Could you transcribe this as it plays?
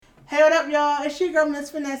What up, y'all? It's your girl, Miss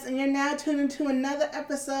Finesse, and you're now tuned into another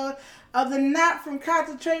episode of the Not From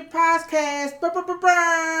Concentrate podcast.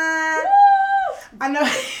 I know.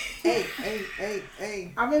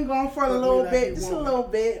 Hey. I've been going for a little bit, just a little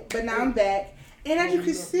bit, but now I'm back. And as you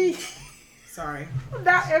can see, sorry,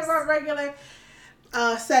 that is our regular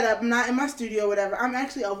setup. I'm not in my studio or whatever. I'm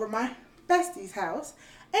actually over my bestie's house.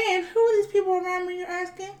 And who are these people around me, you're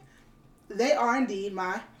asking? They are indeed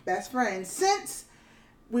my best friends. Since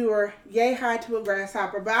we were yay high to a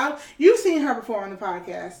grasshopper. But you've seen her before on the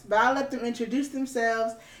podcast. But I'll let them introduce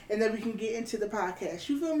themselves and then we can get into the podcast.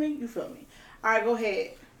 You feel me? You feel me? All right, go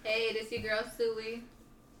ahead. Hey, this your girl, Suey.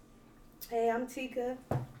 Hey, I'm Tika.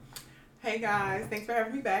 Hey guys, thanks for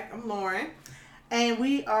having me back. I'm Lauren. And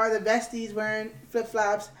we are the besties wearing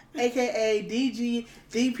flip-flops, a.k.a.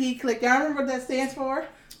 DGDP Click. Y'all remember what that stands for?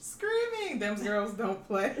 Screaming. Them girls don't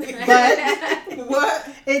play. But what?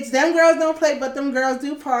 It's them girls don't play, but them girls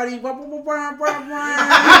do party.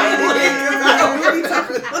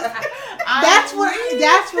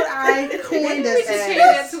 That's what I coined us We should change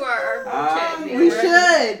that to our group chat name. We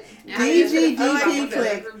should. Yeah, DGDP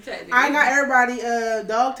Click. group chat name. I got everybody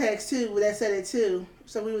dog tags too that said it too.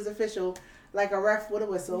 So we was official. Like a ref with a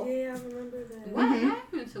whistle. Yeah, I remember that. What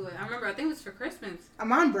happened to it? I remember, I think it was for Christmas.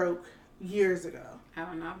 Mine broke years ago. I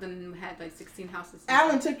don't know. I've had like 16 houses.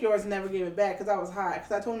 Alan took yours and never gave it back because I was high.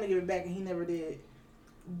 Because I told him to give it back and he never did.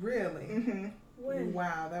 Really? Mm-hmm. When?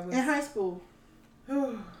 Wow, that was In high school. Never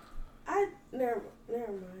mind.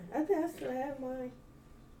 I think I still have mine.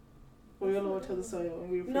 We were loyal to the soil and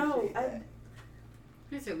we appreciate that.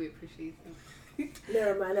 He said we appreciate you.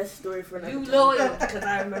 Never mind. That's a story for another You time. loyal. Because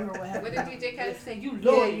I remember what happened. What did DJ Khaled say? You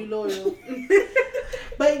Yeah, loyal. you loyal.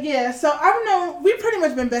 But yeah, so I've known, we've pretty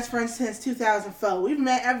much been best friends since 2004. We've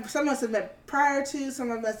met, some of us have met prior to,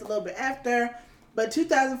 some of us a little bit after. But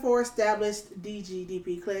 2004 established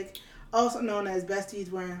DGDP Click, also known as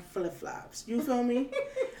Besties Wearing Flip-Flops. You feel me?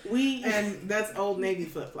 And that's Old Navy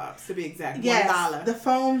flip-flops, to be exact. Yes, $1. the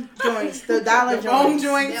foam joints, the dollar The foam joints.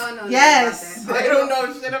 joints. They don't know Yes. nothing They don't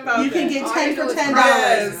know shit about You that. can get All 10 I for know is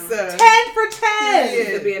 $10. Yes. 10 for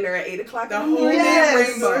 10. Yeah. To be in there at 8 o'clock The in the whole morning. Yes.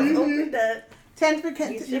 rainbow. Mhm. Open that. 10 for Get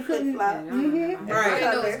 10. your You couldn't. flip-flop. Mhm. Right.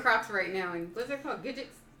 I know it's Crocs right now. And what's it called?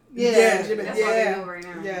 Gidgets? Yeah. Gibbet. That's all they know right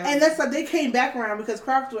now. Yeah. And that's like they came back around because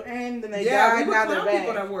Crocs were in, then they died, we now were they're clown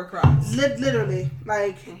people back. that wore Crocs. Literally,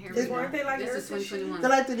 like And here this- we Weren't they like This is nurses' 2021. they're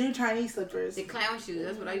like the new Chinese slippers. The clown shoes.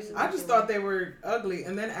 That's what I used to I think just they were. thought they were ugly,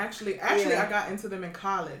 and then actually, Yeah. I got into them in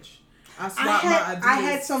college. I I swapped my Adidas.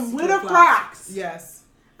 had some winter flip-flops. Crocs. Yes.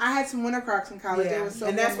 I had some winter Crocs in college. They Yeah. were so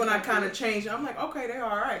And that's when I wonderful. kind of changed. I'm like, okay, they're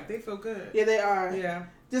all right. They feel good. Yeah, they are. Yeah.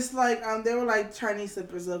 Just like they were like Chinese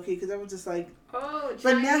slippers, low key, because they were just like. Oh,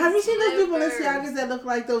 But now, have you seen those new slippers. Balenciagas that look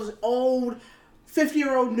like those old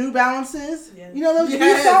 50-year-old New Balances? Yes. You know those?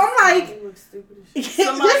 Yes. So I'm like, They look stupid as this shit.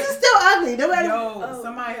 is still ugly. No matter. Yo,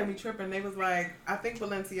 somebody had me tripping. They was like, I think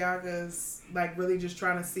Balenciaga's like really just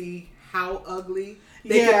trying to see how ugly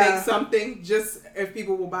they Yeah. can make something just if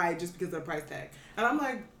people will buy it just because of the price tag. And I'm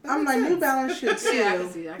like, that I'm makes like, New sense. Balance should too. Yeah, I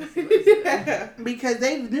can see. I can see what you're saying. Yeah. Because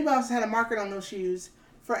New Balance had a market on those shoes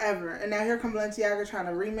forever, and now here come Balenciaga trying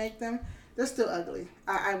to remake them. They're still ugly.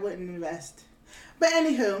 I wouldn't invest. But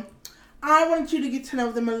anywho, I wanted you to get to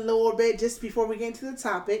know them a little bit just before we get into the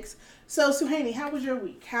topics. So Suhaini, how was your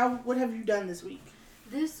week? What have you done this week?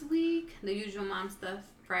 This week, the usual mom stuff,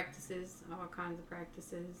 practices, all kinds of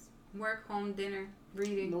practices, work, home, dinner,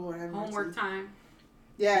 reading, Lord have homework mercy. time,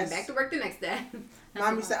 Yes. and back to work the next day. That's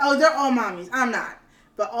Mommy what said, "Oh, they're all mommies. I'm not,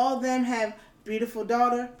 but all of them have beautiful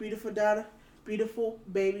daughter, beautiful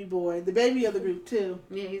baby boy. The baby of the group too.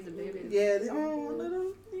 Yeah, he's a baby. Yeah. Oh,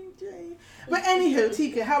 little DJ. But anywho,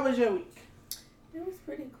 Tika, how was your week? It was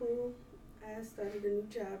pretty cool. I started a new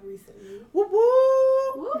job recently. Woo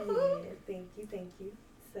woo. Woohoo! Yeah, thank you.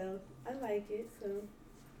 So, I like it. So,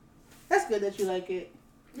 That's good that you like it.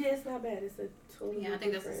 yeah, it's not bad. It's a totally Yeah, I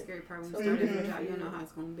think that's the different. scary part when you So start a new Mhm. job. You don't know how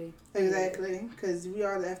it's gonna be. Exactly, because we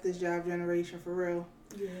are the F this job generation for real.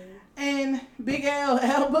 Yeah. And Big L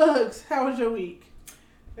Bugs, how was your week?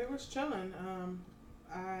 It was chilling.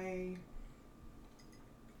 I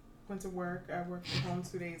went to work. I worked from home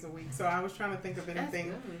 2 days a week. So I was trying to think of That's anything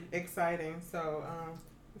good. exciting. So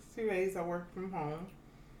it's 2 days I worked from home.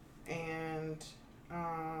 And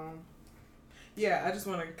yeah, I just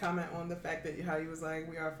want to comment on the fact that how you was like,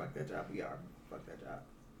 we are fuck that job. We are fuck that job.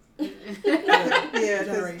 Yeah, 'cause-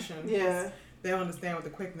 Generation. yeah. They don't understand with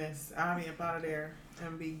the quickness. I'll be up out of there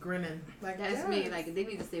and be grinning. Like, That's yes. me. Like they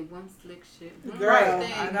need to say one slick shit. One Girl, right And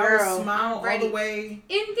thing. I Girl, would smile all ready. the way.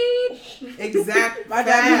 Indeed. Exact. My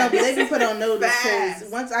God, you know, but they can put on notice Fast.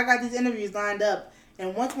 because once I got these interviews lined up,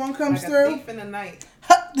 and once one comes Like a through, thief in the night.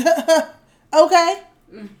 Okay.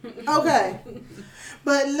 Okay.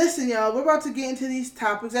 But listen, y'all, we're about to get into these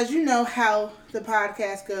topics. As you know how the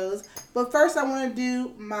podcast goes. But first, I want to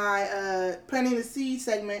do my planting the seed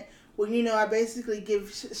segment, where, you know, I basically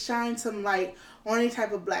shine some light on any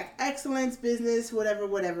type of black excellence, business,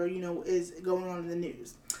 whatever, you know, is going on in the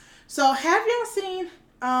news. So, have you seen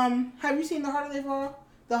The Harder They Fall?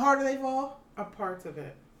 The Harder They Fall? A part of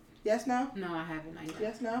it. Yes, no? No, I haven't.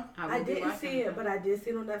 Yes, no? I didn't see it, but I did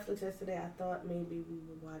see it on Netflix yesterday. I thought maybe we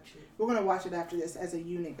would watch it. We're going to watch it after this as a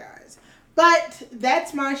unit, guys. But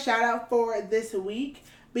that's my shout out for this week,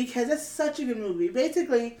 because it's such a good movie.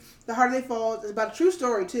 Basically, The Harder They Fall is about a true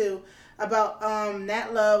story, too, about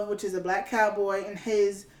Nat Love, which is a black cowboy, and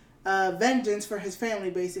his vengeance for his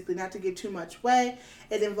family, basically, not to give too much away.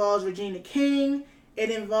 It involves Regina King.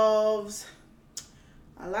 It involves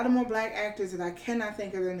a lot of more black actors that I cannot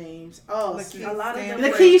think of their names. Oh, a lot of them.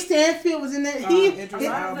 Lakeith Stanfield was in there. A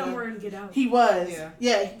lot of them were in Get Out. He was.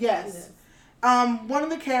 Yeah. Yes. One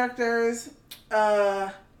of the characters,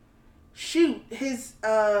 his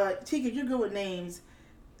Tika, you're good with names.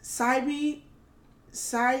 Silas?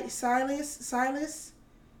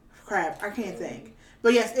 Crap, I can't think.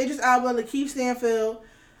 But yes, Idris Elba, Lakeith Stanfield.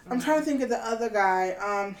 I'm trying to think of the other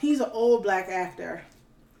guy. He's an old black actor.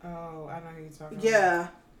 Oh, I know who you're talking about. Yeah.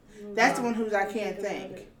 That's the one who I can't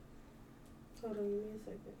think. Hold on, give me a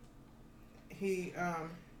second. He,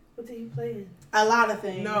 What did he play in? A lot of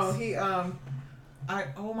things. No, he, oh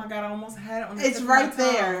my God, I almost had it on the It's tip of right my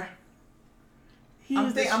tongue. there.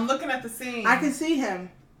 I'm looking at the scene. I can see him.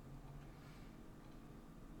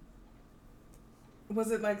 Was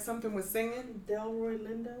it like something with singing? Delroy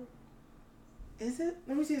Lindo? Is it?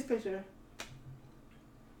 Let me see his picture.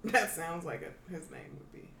 That sounds like his name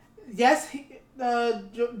would be. Yes,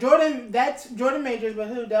 Jordan. That's Jordan Majors, but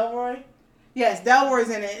who? Delroy? Yes, Delroy's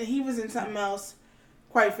in it. He was in something else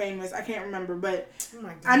quite famous. I can't remember, but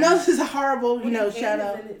I know this is a horrible, shout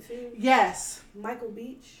out. In it too. Yes. Michael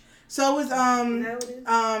Beach. So was Is that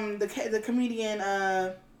what it is? the comedian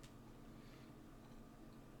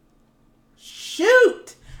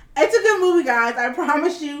shoot. It's a good movie, guys. I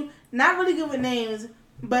promise you. Not really good with names,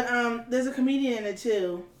 but there's a comedian in it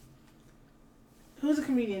too. Who's a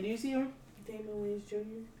comedian? Do you see him? Damon Wayans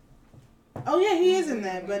Jr. Oh yeah, he is in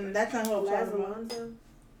that, but that's not who I'm Laz talking about. Alonso.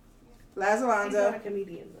 Laz He's Alonso. not a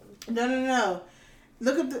comedian though. No.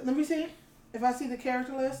 Look at let me see. If I see the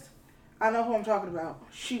character list, I know who I'm talking about.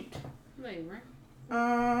 Shoot. Wait, right?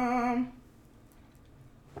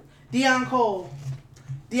 Deion Cole.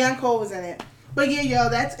 Deion Cole was in it. But yeah, yo,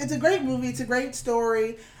 it's a great movie. It's a great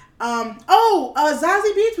story.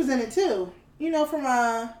 Zazie Beetz was in it too. You know from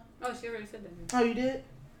Oh, she already said that. Oh, you did?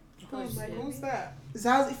 Who's that?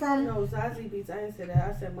 Zazie from. No, Zazie Beetz. I didn't say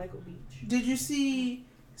that. I said Michael Beach. Did you see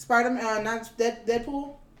Spider-Man? Not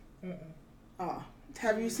Deadpool. Mm-mm. Oh,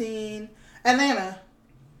 have you seen Atlanta?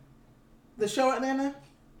 The show Atlanta.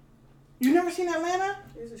 You never seen Atlanta?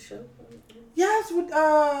 There's a show. Yes, with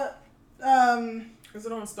Is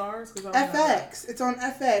it on Stars? 'Cause I don't know that. FX. It's on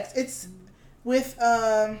FX. It's with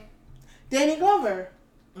Danny Glover.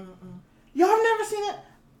 Mm-mm. Y'all have never seen it?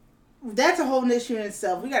 That's a whole issue in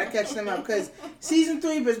itself. We gotta catch them up because season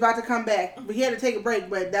 3 is about to come back. We had to take a break,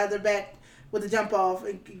 but now they're back with the jump off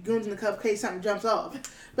and Goons in the Cup case something jumps off.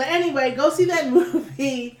 But anyway, go see that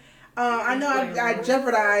movie. I know I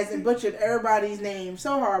jeopardized and butchered everybody's name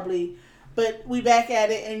so horribly, but we back at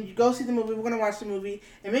it, and you go see the movie. We're gonna watch the movie,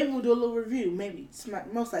 and maybe we'll do a little review. Maybe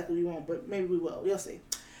most likely we won't, but maybe we will. You'll see.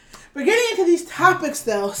 We're getting into these topics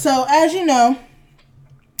though, so as you know,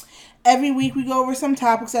 every week we go over some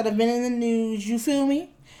topics that have been in the news. You feel me?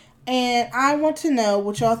 And I want to know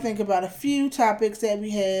what y'all think about a few topics that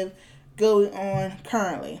we have going on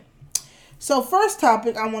currently. So first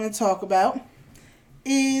topic I want to talk about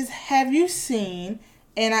is, have you seen,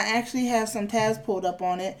 and I actually have some tabs pulled up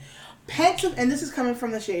on it, and this is coming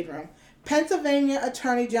from the Shade Room, Pennsylvania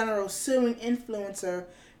Attorney General suing influencer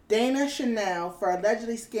Dana Chanel for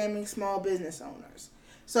allegedly scamming small business owners.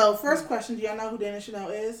 So first question, do y'all know who Dana Chanel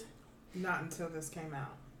is? Not until this came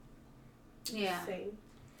out. Yeah. Same.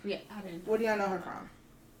 Yeah, I didn't. Where do y'all know her from?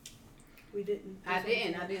 We didn't. I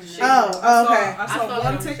didn't know. Oh, okay. I I saw saw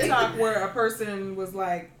one it on TikTok Facebook. where a person was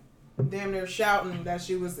like damn near shouting that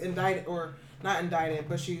she was indicted, or not indicted,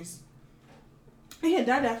 but she's Yeah,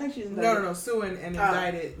 I think she's no suing and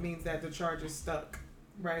indicted means that the charge is stuck,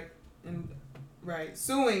 right? And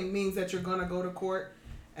suing means that you're gonna go to court,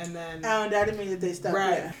 and then That means that they stuck.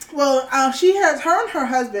 Right. Yeah. Well, she has her and her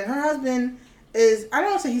husband. Her husband is, I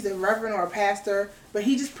don't want to say he's a reverend or a pastor, but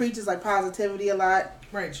he just preaches like positivity a lot.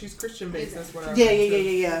 Right, she's Christian based. That's what I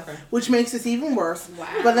Yeah. Okay. Which makes this even worse. Wow.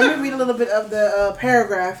 But let me read a little bit of the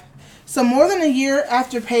paragraph. So more than a year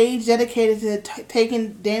after Page dedicated to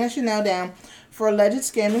taking Dana Chanel down for alleged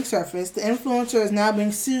scamming Surface, the influencer is now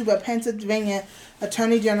being sued by Pennsylvania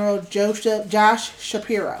Attorney General Josh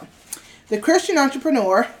Shapiro. The Christian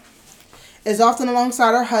entrepreneur is often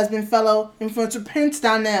alongside her husband, fellow influencer Prince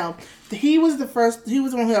Donnell. He was the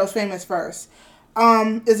one who was famous first.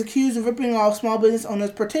 Is accused of ripping off small business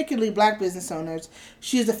owners, particularly black business owners.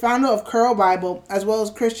 She is the founder of Curl Bible, as well as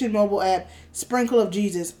Christian mobile app Sprinkle of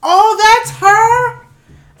Jesus. Oh, that's her!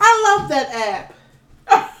 I love that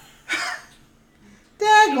app.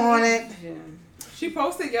 Daggone it. Yeah. She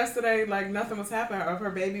posted yesterday like nothing was happening of her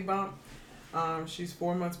baby bump. She's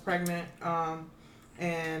 4 months pregnant,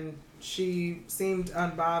 and she seemed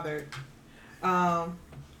unbothered.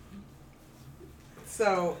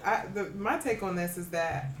 So my take on this is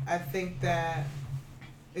that I think that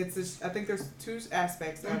I think there's two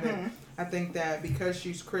aspects of it. I think that because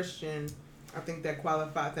she's Christian, I think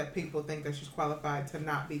that people think that she's qualified to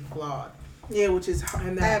not be flawed. Yeah, which is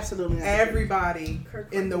absolutely not everybody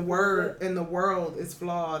in the world is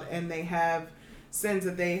flawed, and they have sins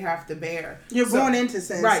that they have to bear. You're born into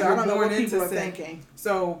sin, right? So You're I don't know born what into people are sin. thinking.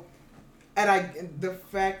 So, the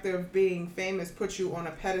fact of being famous puts you on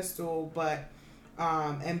a pedestal, but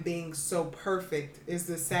and being so perfect is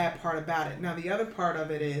the sad part about it. Now, the other part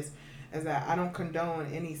of it is that I don't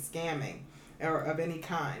condone any scamming or of any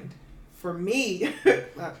kind. For me, the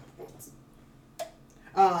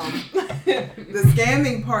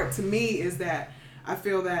scamming part to me is that I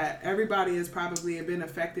feel that everybody has probably been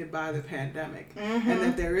affected by the pandemic, and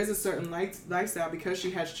that there is a certain lifestyle because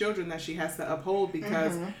she has children that she has to uphold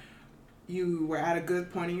because you were at a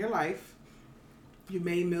good point in your life. You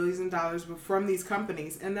made millions of dollars from these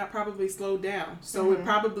companies, and that probably slowed down. So it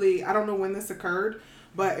probably, I don't know when this occurred,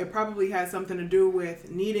 but it probably had something to do with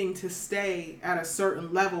needing to stay at a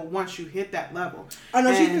certain level once you hit that level. Oh,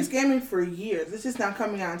 no, she's been scamming for years. It's just now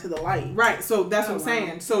coming out into the light. Right, so that's what I'm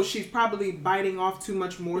saying. So she's probably biting off too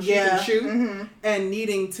much more she can chew, and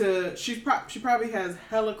needing to, she probably has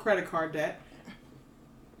hella credit card debt,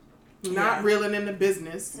 not reeling in the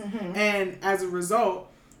business, and as a result,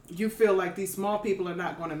 you feel like these small people are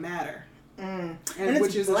not going to matter. And it's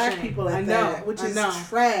which is black people at that, which is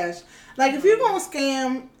trash. Like, if you're going to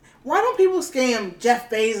scam, why don't people scam Jeff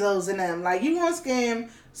Bezos and them? Like, you going to scam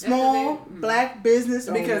small black business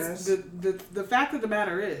owners. Because the fact of the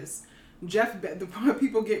matter is, what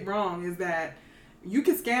people get wrong is that you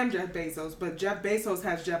can scam Jeff Bezos, but Jeff Bezos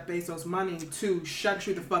has Jeff Bezos money to shut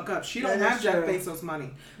you the fuck up. She don't have Jeff Bezos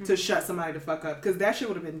money to shut somebody the fuck up, because that shit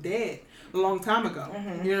would have been dead a long time ago.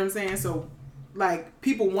 You know what I'm saying? So, like,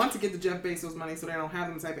 people want to get the Jeff Bezos money so they don't have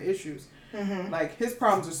them type of issues. Like, his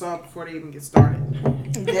problems are solved before they even get started.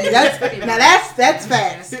 That's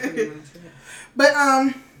facts. But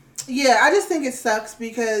yeah, I just think it sucks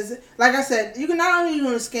because, like I said, you can not only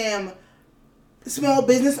going to scam small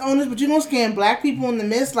business owners, but you're gonna scam black people in the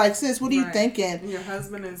midst. Like, sis, what are you thinking? And your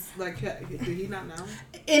husband is like, did he not know?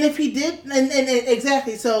 And if he did, and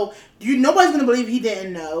exactly, so nobody's gonna believe he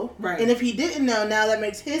didn't know. Right. And if he didn't know, now that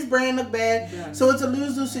makes his brand look bad. Yeah. So it's a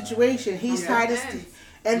lose-lose situation. He's tied his.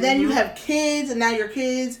 And then you have kids, and now your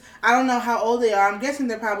kids, I don't know how old they are. I'm guessing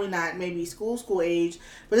they're probably not maybe school age,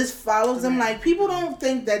 but this follows them. Like, people don't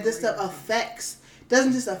think that this stuff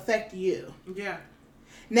doesn't just affect you. Yeah.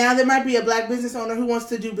 Now, there might be a black business owner who wants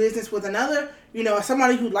to do business with another,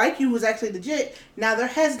 somebody who like you who's actually legit. Now they're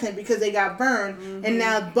hesitant because they got burned, and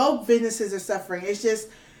now both businesses are suffering. It's just...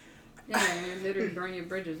 Yeah, you literally burn your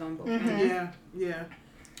bridges on both. Yeah.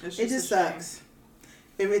 It just sucks.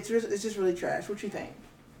 It's just really trash. What you think?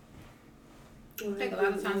 I think a lot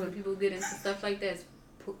of times when people get into stuff like that, it's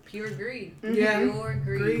pure greed. Yeah. Pure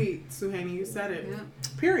greed. Suhani, you said it. Yeah.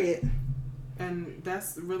 Period. And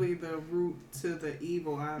that's really the root to the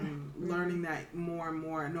evil. I'm learning that more and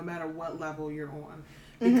more, no matter what level you're on.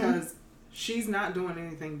 Because she's not doing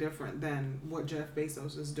anything different than what Jeff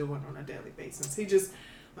Bezos is doing on a daily basis.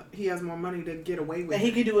 He has more money to get away with. And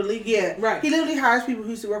he could do it. Yeah. Right. He literally hires people who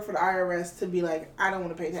used to work for the IRS to be like, I don't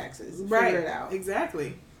want to pay taxes. Figure it out.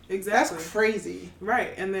 Exactly. That's crazy.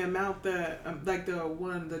 Right. And the amount that, like the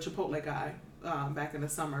Chipotle guy back in the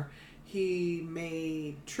summer, he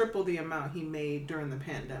made triple the amount he made during the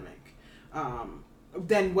pandemic.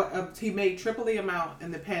 Then what he made triple the amount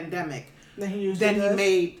in the pandemic than he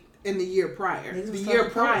made in the year prior. The year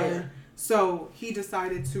prior. So he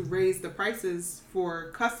decided to raise the prices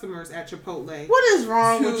for customers at Chipotle. What is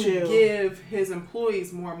wrong with you? To give his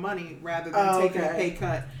employees more money rather than taking a pay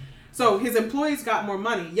cut. So his employees got more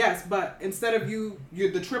money, yes, but instead of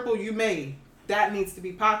the triple you made, that needs to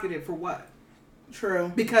be pocketed for what?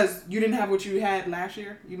 True. Because you didn't have what you had last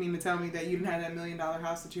year? You mean to tell me that you didn't have that $1 million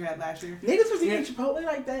house that you had last year? Niggas was eating Chipotle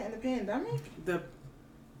like that in the pandemic?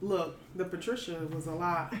 The Patricia was a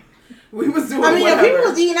lot. We was doing yeah, people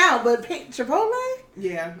was eating out, but Chipotle?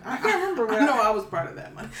 Yeah. I can't remember. I know I was part of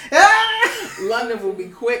that money. London will be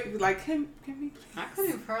quick. Like, can we? I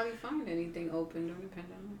couldn't hardly find anything open during the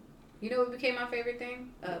pandemic. You know what became my favorite thing?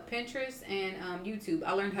 Pinterest and YouTube.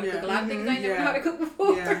 I learned how to cook a lot of things I never knew how to cook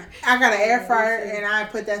before. Yeah. I got an air fryer and I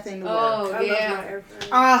put that thing to work. Oh, I yeah. love my air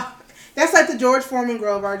fryer. That's like the George Foreman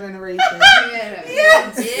grill of our generation. Yeah.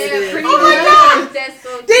 Yes. Yeah, pretty Oh my much. God. That's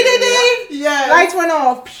so Ding, ding, true. ding. Yes. Lights went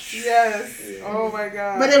off. Yes. Oh my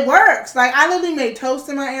God. But it works. Like, I literally made toast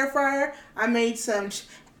in my air fryer. I made some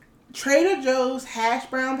Trader Joe's hash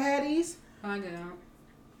brown patties. Oh, I don't know.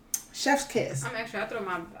 Chef's kiss. I throw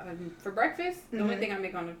my, for breakfast, the only thing I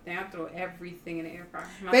make on the thing, I throw everything in the air fryer.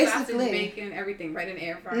 My Basically. sausage, bacon, everything right in the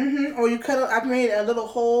air fryer. Or you I made a little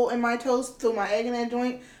hole in my toast, threw my egg in that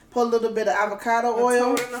joint, put a little bit of avocado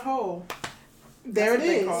oil. A toad in the hole. There That's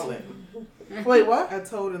it is. what they call it. Wait, what? A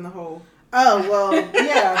toad in the hole. Oh, well,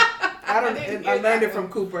 yeah. I learned it from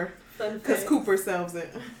Cooper. Fun Because fact. Cooper sells it.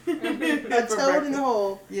 A toad in the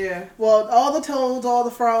hole. Yeah. Well, all the toads, all the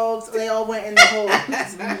frogs, they all went in the hole.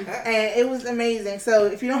 And it was amazing. So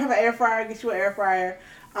if you don't have an air fryer, get you an air fryer.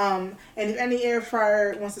 And if any air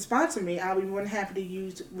fryer wants to sponsor me, I'll be more than happy to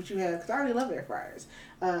use what you have. Because I already love air fryers.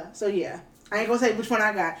 So yeah. I ain't going to say which one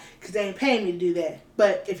I got. Because they ain't paying me to do that.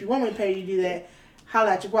 But if you want me to pay you to do that,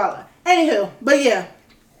 holla at your guala. Anywho. But yeah.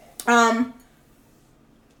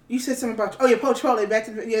 You said something about, Chipotle, back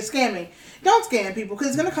to, scamming. Don't scam people, because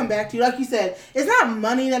it's going to come back to you. Like you said, it's not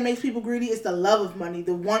money that makes people greedy. It's the love of money,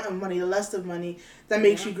 the want of money, the lust of money that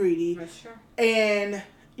makes you greedy. For sure. And,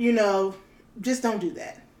 just don't do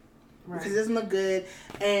that. Right. Because it doesn't look good,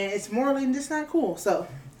 and it's morally just not cool. So,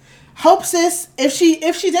 hope sis, if she's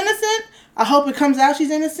innocent, I hope it comes out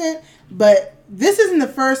she's innocent. But this isn't the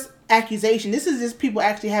first accusation. This is just people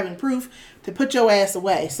actually having proof to put your ass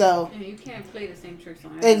away. So And you can't play the same tricks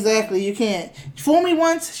on everybody. exactly, you can't. Fool me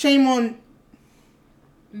once, shame on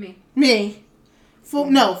me. Fool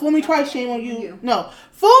me twice, shame on you. No,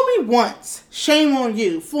 fool me once, shame on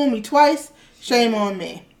you. Fool me twice, shame on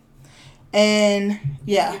me. And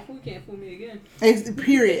yeah, You can't fool me again.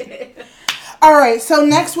 period. All right, so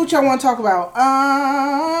next, what y'all want to talk about?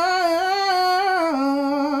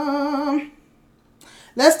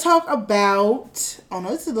 Let's talk about. Oh no,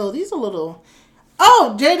 these are little.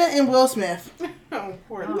 Oh, Jada and Will Smith. Oh,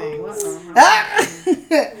 poor things.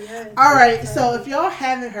 All right, so if y'all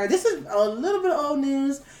haven't heard, this is a little bit old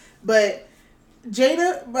news, but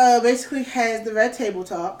Jada basically has the Red Table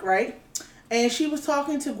Talk, right? And she was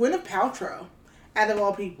talking to Gwyneth Paltrow, out of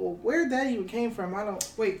all people. Where that even came from, I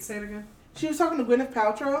don't. Wait, say it again. She was talking to Gwyneth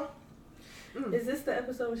Paltrow. Is this the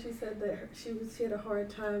episode where she said that she had a hard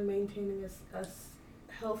time maintaining a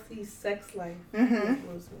healthy sex life with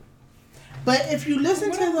Will Smith? But if you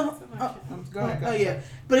listen to the Go ahead. yeah,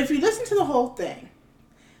 but if you listen to the whole thing,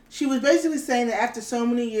 she was basically saying that after so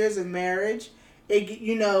many years of marriage, it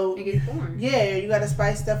gets boring. Yeah, you got to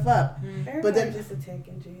spice stuff up. Everybody But then just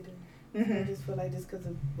attacking Jada. I just feel like just because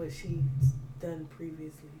of what she's done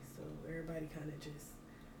previously, so everybody kind of just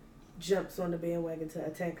jumps on the bandwagon to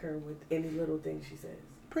attack her with any little thing she says.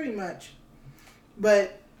 pretty much.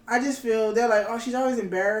 But I just feel they're like, oh, she's always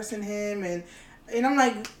embarrassing him, and I'm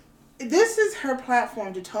like, this is her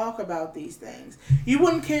platform to talk about these things. You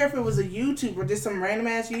wouldn't care if it was a YouTuber, just some random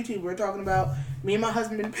ass YouTuber talking about me and my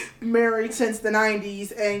husband been married since the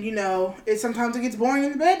 90s, and sometimes it gets boring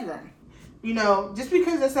in the bedroom. Just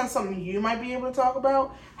because that's not something you might be able to talk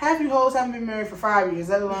about, half you hoes haven't been married for 5 years,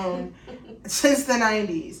 let alone since the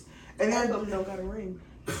 90s. And Some they're of them don't got a ring.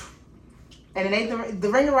 and it ain't the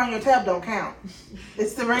ring around your tab don't count.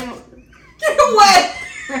 It's the ring. Get away!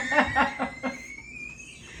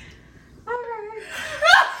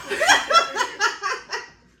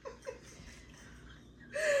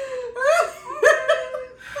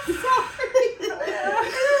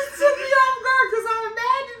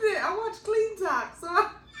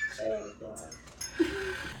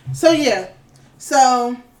 So yeah,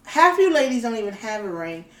 so half you ladies don't even have a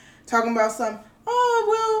ring. Talking about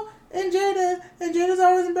Will and Jada's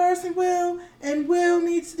always embarrassing Will, and Will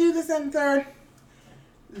needs to do this and the third.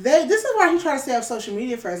 This is why he tried to stay off social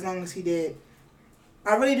media for as long as he did.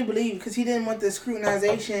 I really do believe, because he didn't want the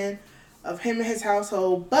scrutinization of him and his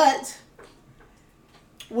household. But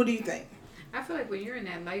what do you think? I feel like when you're in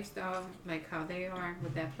that lifestyle, like how they are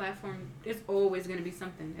with that platform, it's always going to be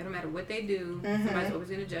something. It don't matter what they do. Somebody's always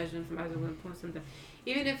going to judge them. Somebody's going to post something.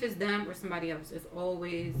 Even if it's them or somebody else, it's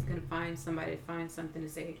always going to find somebody to find something to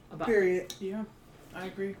say about. Period. Yeah, I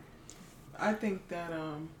agree. I think that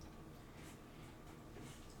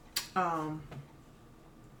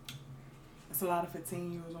it's a lot of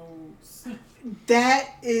 15-year-olds.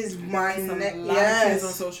 That is my A lot of kids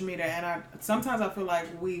on social media, and sometimes I feel like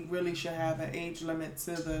we really should have an age limit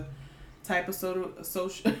to the type of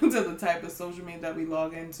social media that we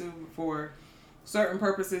log into for certain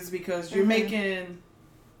purposes, because you're making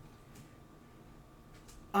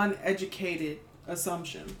uneducated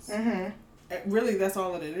assumptions. Really, that's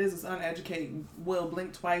all that it is. It's uneducated. Will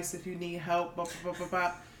blink twice if you need help. Blah, blah, blah, blah,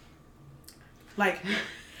 blah.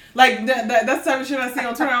 Like that's the type of shit I see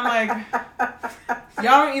on Twitter. I'm like,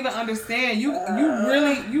 y'all don't even understand. You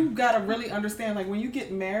gotta really understand. Like, when you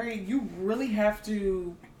get married, you really have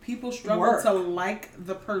to. People struggle to like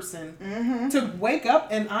the person, to wake up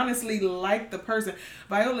and honestly like the person.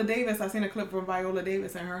 Viola Davis, I seen a clip from Viola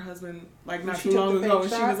Davis and her husband like not too long ago,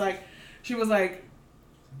 and she was like,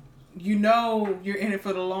 you know, you're in it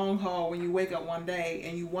for the long haul when you wake up one day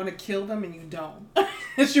and you want to kill them and you don't.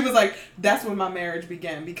 And she was like, that's when my marriage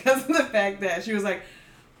began, because of the fact that she was like,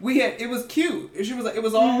 it was cute. She was like, it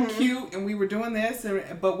was all cute and we were doing this,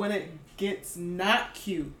 but when it gets not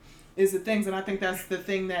cute is the things, and I think that's the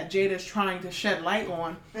thing that Jada's trying to shed light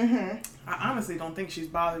on. I honestly don't think she's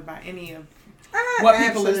bothered by any of what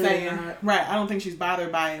people are saying. Right, I don't think she's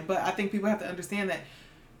bothered by it, but I think people have to understand that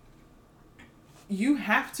you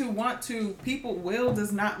have to want to. Will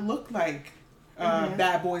does not look like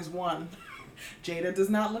Bad Boys 1. Jada does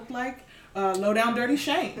not look like Low Down Dirty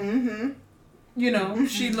Shame. You know,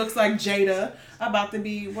 she looks like Jada about to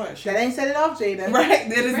be what? That ain't set it off, Jada. Right,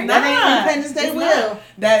 that is not. That ain't Independence Day Will.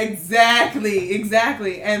 That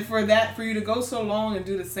exactly. And for you to go so long and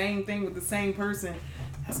do the same thing with the same person,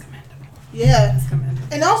 that's commendable. Yeah. That's commendable.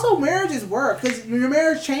 And also, marriages work, because your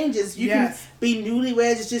marriage changes. You can be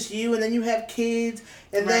newlyweds, it's just you, and then you have kids,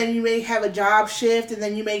 and then you may have a job shift, and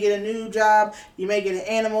then you may get a new job, you may get an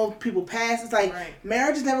animal, people pass. It's like,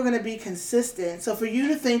 marriage is never going to be consistent. So for you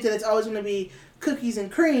to think that it's always going to be cookies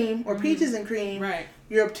and cream or peaches and cream,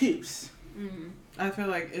 you're obtuse. I feel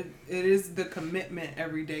like it is the commitment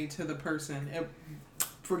every day to the person.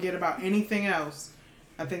 Forget about anything else.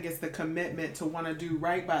 I think it's the commitment to want to do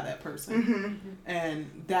right by that person.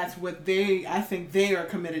 And that's what I think they are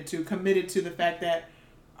committed to the fact that,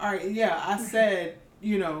 all right, I said,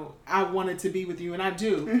 you know, I wanted to be with you, and I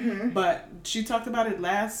do. But she talked about it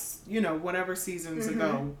last, whatever seasons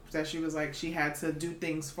ago, that she was like, she had to do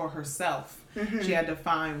things for herself. She had to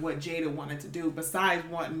find what Jada wanted to do besides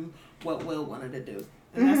wanting what Will wanted to do.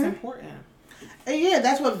 And that's important. And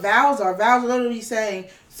that's what vows are. Vows are literally saying,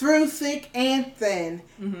 through thick and thin,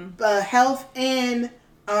 health and,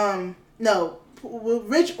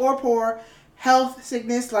 rich or poor, health,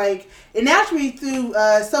 sickness, like, it now should be through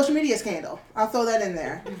social media scandal. I'll throw that in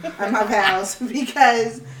there on my vows,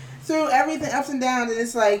 because through everything, ups and downs, and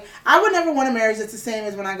it's like, I would never want a marriage that's the same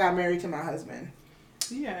as when I got married to my husband.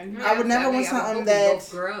 I would never want something that...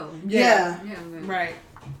 grow. Right.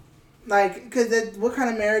 Like, because what kind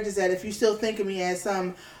of marriage is that if you still think of me as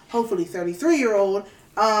some, hopefully, 33-year-old,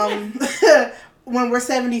 when we're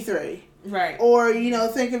 73? Right. Or,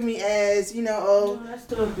 think of me as, that's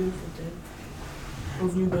still a beautiful thing.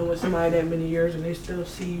 If you've been with somebody that many years and they still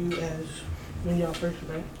see you as when y'all first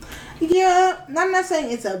met. Yeah, I'm not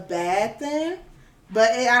saying it's a bad thing, but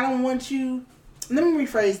I don't want you... Let me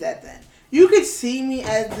rephrase that then. You could see me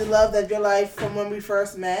as the love of your life from when we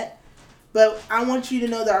first met, but I want you to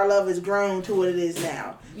know that our love has grown to what it is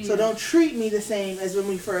now. Yeah. So don't treat me the same as when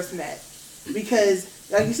we first met. Because,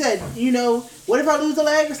 like you said, what if I lose a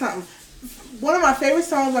leg or something? One of my favorite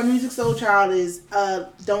songs by Musiq Soulchild is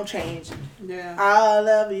Don't Change. Yeah. I'll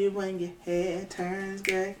love you when your hair turns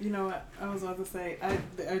gray. You know what? I was about to say,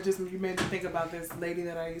 you made me think about this lady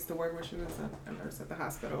that I used to work with. She was a nurse at the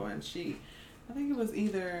hospital, and I think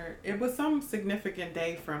it was some significant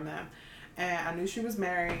day from them. And I knew she was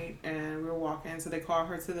married, and we were walking, so they called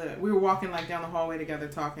her we were walking like down the hallway together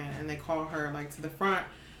talking, and they called her like to the front,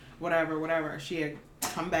 whatever. She had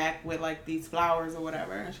come back with like these flowers or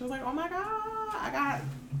whatever, and she was like, oh my God,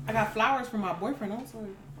 I got flowers from my boyfriend. I was like,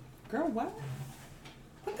 girl, what?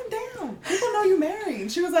 Put them down. People know you married.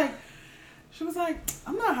 And she was like,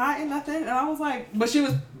 I'm not hiding nothing. And I was like, but she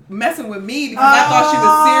was messing with me because I thought she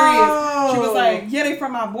was serious. She was like, yeah, they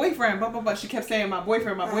from my boyfriend, blah, blah, blah. She kept saying my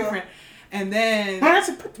boyfriend. And then,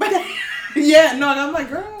 and I'm like,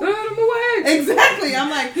 girl, throw them away. Exactly. I'm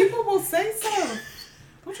like, people will say so.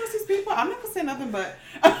 don't trust these people. I'm not gonna say nothing, but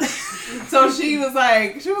so she was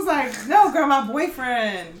like, no, girl, my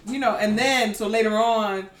boyfriend, you know. And then so later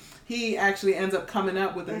on, he actually ends up coming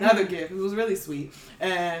up with another gift. It was really sweet,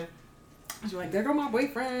 and she's like, there go my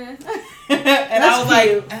boyfriend, and That's I was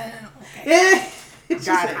cute. like, okay. Yeah.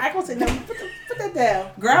 Got it. I ain't gonna say nothing. Put that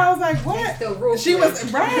down. Girl, I was like, what? She was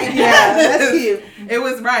right. Yeah, that's cute. It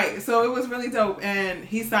was right. So it was really dope. And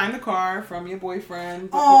he signed the car from your boyfriend.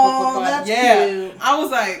 Oh, that's cute. I was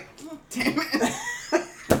like, damn it.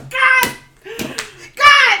 God.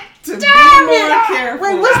 To be more careful.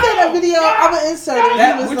 Wait, what's that video? I'm gonna insert it.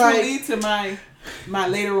 That He was which like, will lead to my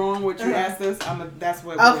later on, what you asked us. That's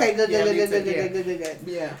what. okay, good.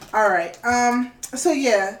 Yeah. All right. So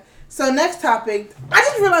yeah. So next topic. I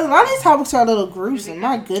just realized a lot of these topics are a little gruesome.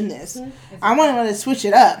 My goodness. I wanted to switch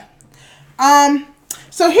it up.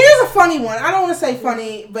 So here's a funny one. I don't want to say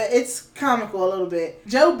funny, but it's comical a little bit.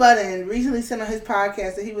 Joe Budden recently said on his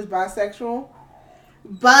podcast that he was bisexual.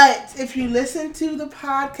 But if you listen to the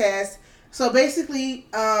podcast, so basically,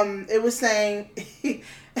 it was saying,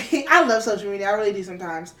 I love social media. I really do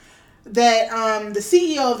sometimes. That the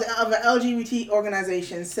CEO of an LGBT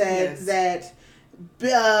organization said that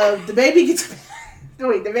the baby gets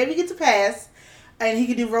a pass, and he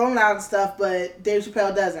can do Rolling Loud and stuff, but Dave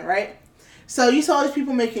Chappelle doesn't, right? So you saw these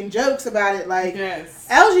people making jokes about it, like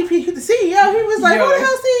LGBT. The CEO, he was like, "Who the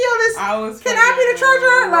hell CEO this? Can I be the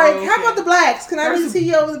treasurer? Like, how about the blacks? Can I be the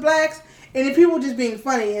CEO of the blacks?" And then people were just being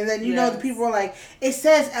funny, and then the people were like, "It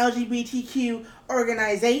says LGBTQ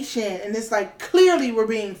organization," and it's like clearly we're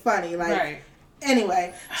being funny, like. Right.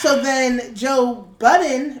 Anyway, so then Joe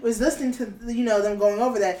Budden was listening to, them going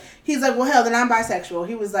over that. He's like, well, hell, then I'm bisexual.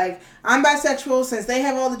 He was like, I'm bisexual since they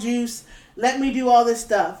have all the juice. Let me do all this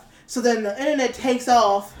stuff. So then the internet takes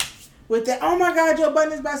off with that, oh my God, Joe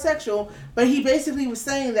Budden is bisexual. But he basically was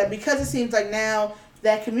saying that because it seems like now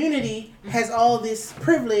that community has all this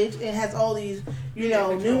privilege and has all these,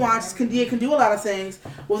 nuances, can do a lot of things,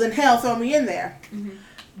 well, then hell, throw me in there. Mm-hmm.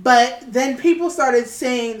 But then people started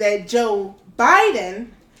saying that Joe Biden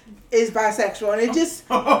is bisexual, and it just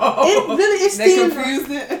it seemed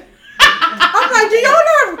confused it. I'm like,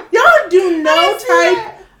 y'all do no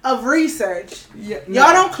type of research. Yeah,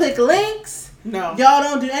 y'all don't click links. No. Y'all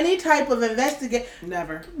don't do any type of investigate.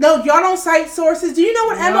 Never. No, y'all don't cite sources. Do you know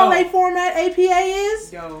what MLA format APA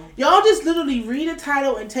is? Yo. Y'all just literally read a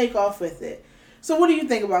title and take off with it. So what do you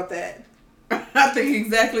think about that? I think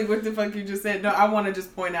exactly what the fuck you just said. No, I want to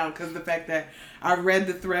just point out, because the fact that I read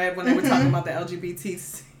the thread when they were talking about the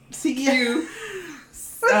LGBTQ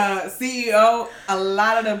CEO, a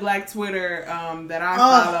lot of the Black Twitter that I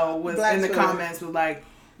follow was Black in the Twitter comments was like,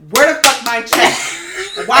 where the fuck my check?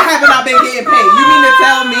 Why haven't I been getting paid? You mean to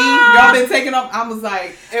tell me y'all been taking up? I was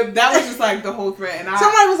like, that was just like the whole thread. And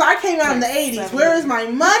somebody was like, I came out in the 80s. Where is my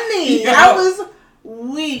money? Yo. I was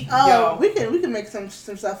weak. Oh, we can make some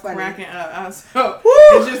stuff funny. Cracking up. It's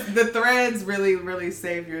just the threads really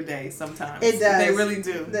save your day sometimes. It does. They really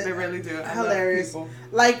do. They really do. Hilarious.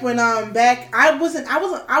 Like when back I was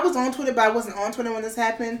on Twitter, but I wasn't on Twitter when this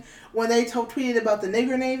happened. When they tweeted about the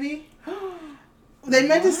nigger navy. They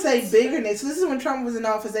meant to say bigger navy. So this is when Trump was in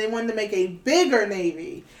office. They wanted to make a bigger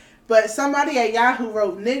navy. But somebody at Yahoo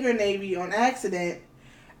wrote nigger navy on accident.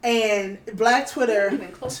 And Black Twitter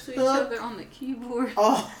even close to each other on the keyboard.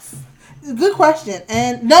 Oh, good question.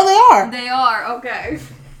 And no, they are. They are, okay.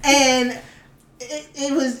 And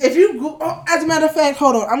it was, if you, as a matter of fact,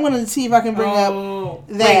 hold on. I'm going to see if I can bring up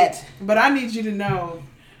that. Wait, but I need you to know,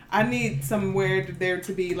 I need somewhere there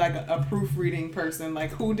to be like a proofreading person.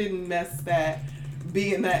 Like, who didn't mess that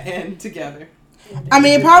B and that N together? I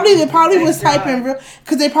mean, they probably was typing,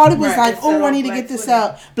 because they probably was like, oh, I need to get this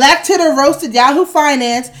out. Black Twitter roasted Yahoo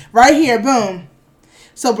Finance right here, boom.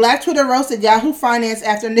 So Black Twitter roasted Yahoo Finance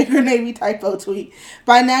after nigger navy typo tweet.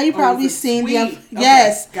 By now you probably seen the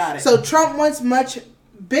yes. Okay, got it. So Trump wants much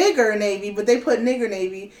bigger navy, but they put nigger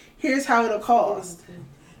navy. Here's how it'll cost.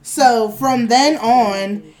 So from then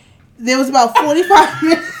on, there was about 45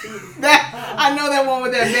 minutes. I know that one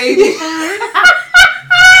with that baby.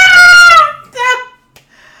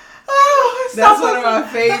 That's one of my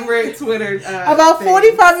favorite Twitter about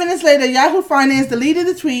 45 minutes later, Yahoo Finance deleted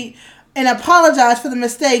the tweet and apologized for the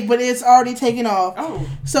mistake, but it's already taken off. Oh.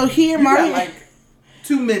 So here, like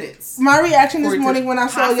 2 minutes. My reaction this morning when I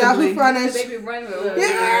saw Yahoo Finance.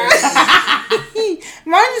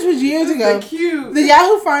 Mine just was years ago. Cute. The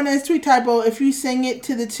Yahoo Finance tweet typo, if you sing it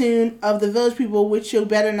to the tune of the Village People, which you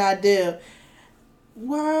better not do.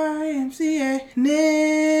 YMCA,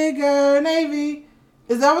 nigger navy.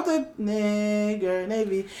 Is that what the nigger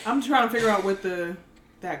navy? I'm trying to figure out what the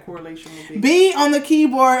that correlation will be. B on the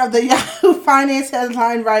keyboard of the Yahoo Finance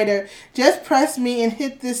headline writer. Just press me and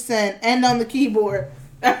hit this send. And on the keyboard.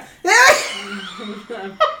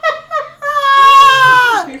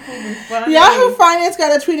 Yahoo Finance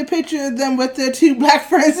got to tweet a picture of them with their 2 black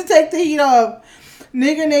friends to take the heat off.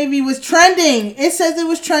 Nigger Navy was trending. It says it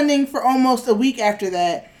was trending for almost a week after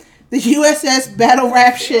that. The USS Battle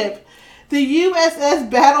Rap Ship. The USS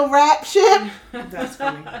Battle Rap Ship. That's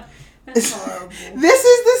funny. That's horrible. This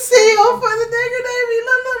is the seal for the Nigger Navy.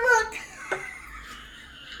 Look.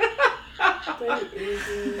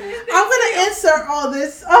 I'm going to insert all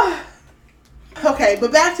this. Oh. Okay,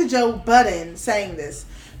 but back to Joe Budden saying this.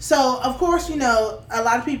 So, of course, you know, a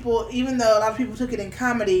lot of people, even though a lot of people took it in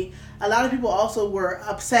comedy, a lot of people also were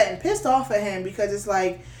upset and pissed off at him because it's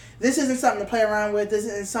like, this isn't something to play around with. This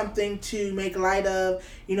isn't something to make light of.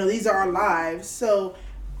 You know, these are our lives. So,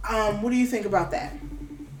 what do you think about that?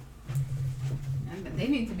 They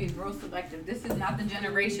need to be real selective. This is not the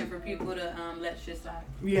generation for people to let shit slide.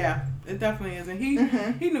 Yeah, it definitely isn't.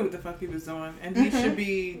 He knew what the fuck he was doing, and he should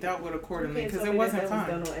be dealt with accordingly because it wasn't fun.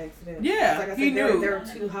 Done on accident. Yeah, like I said, he knew. They're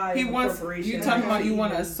too high. He wants. You talking about you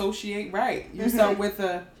want to associate yourself with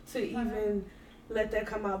a to even let that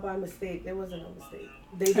come out by mistake. There wasn't no mistake.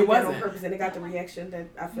 They did that on purpose, and they got the reaction that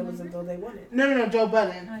I feel as if though they wanted. No, Joe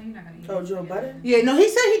Budden. No, you're not gonna. Oh, Joe Budden. Yeah, no, he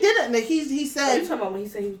said he didn't. Like, he said. Are you talking about when he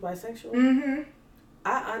said he was bisexual? Mm-hmm.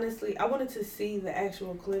 I wanted to see the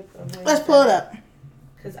actual clip of when. Let's pull it up.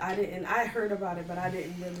 Because I heard about it, but I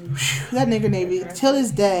didn't really. That Nigger Navy. Till this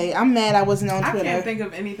day, I'm mad I wasn't on Twitter. I can't think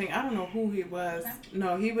of anything. I don't know who he was.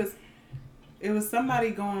 No, he was. It was somebody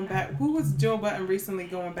going back. Who was Joe Budden recently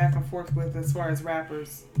going back and forth with as far as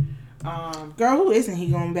rappers? Girl, who isn't he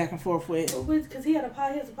going back and forth with? Because he has a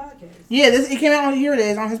podcast. Yeah, it came out on, here it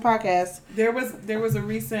is, on his podcast. There was a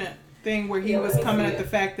recent thing where he was coming at the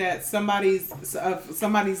fact that somebody's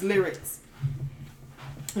lyrics,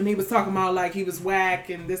 and he was talking about like he was whack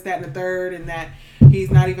and this, that, and the third, and that he's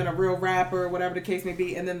not even a real rapper, whatever the case may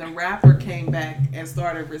be. And then the rapper came back and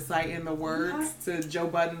started reciting the words to Joe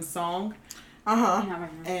Budden's song.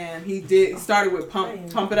 And he started with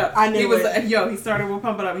pump it up. I knew he was it. He started with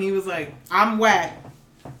pump it up, and he was like, I'm whack,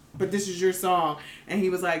 but this is your song. And he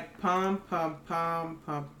was like, pum pum pum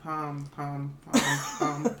pum pum pum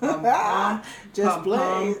pum pum pum just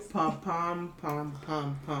blaze. Pum pum pum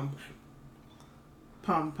pum pum pum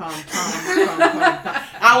pum pum pum.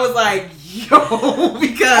 I was like, yo,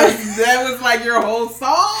 because that was like your whole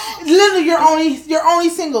song. Literally your only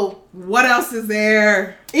single. What else is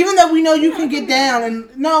there? Even though we know you can get down,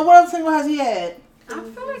 and no, what other single has he had? I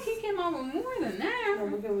feel like he came out with more than that.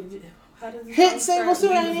 How does it Hit single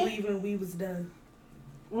soon, we ain't was it? leaving, we was done.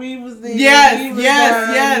 We was the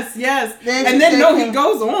yes. And then he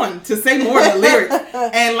goes on to say more of the lyrics,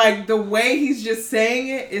 and like the way he's just saying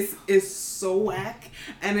it is so whack,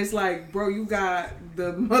 and it's like, bro, you got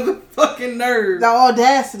the motherfucking nerve, the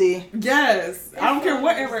audacity. Yes, I don't care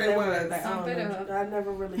whatever it was. Pump it up. I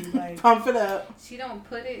never really like. Pump it up. She don't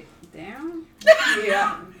put it down.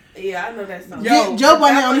 Yeah, I know that song. Yo, Joe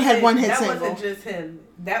Budden only had one hit single. That wasn't just him.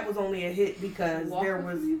 That was only a hit because there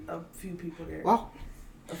was a few people there. Well,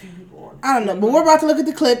 a few people on it. I don't know, but we're about to look at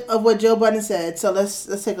the clip of what Joe Budden said. So let's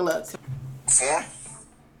take a look. Form?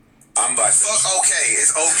 I'm by fuck okay.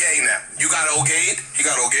 It's okay now. You got okayed? You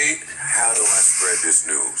got okayed? How do I spread this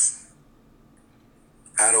news?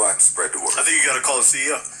 How do I spread the word? I think you gotta call the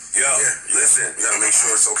CEO. Yo, listen, you gotta make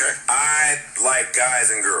sure it's okay. I like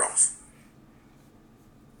guys and girls.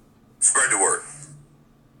 Spread the word.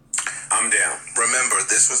 I'm down. Remember,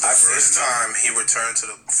 this was the first time he returned to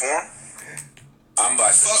the forum. I'm by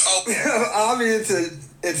fuck okay. I mean,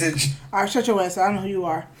 it's a. All right, shut your ass. I don't know who you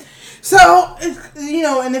are. So, you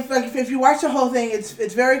know, and if you watch the whole thing, it's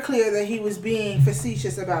very clear that he was being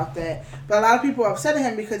facetious about that. But a lot of people are upset at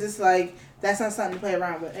him because it's like, that's not something to play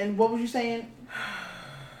around with. And what were you saying?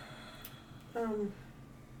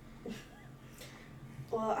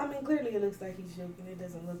 Well, I mean, clearly it looks like he's joking. It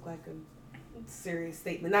doesn't look like a serious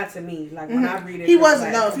statement. Not to me. Like, when I read it. He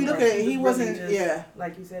wasn't, no. If you look at it, he wasn't, just, yeah.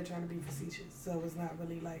 Like you said, trying to be facetious. So it's not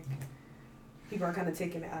really like, people are kind of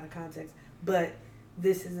taking it out of context. But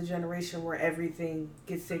this is a generation where everything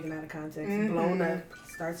gets taken out of context, blown up,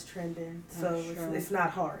 starts trending. So it's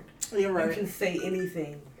not hard. You're right. You can say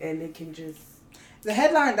anything, and it can just... The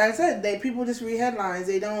headline, like I said, people just read headlines.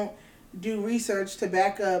 They don't do research to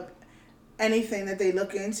back up anything that they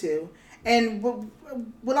look into. And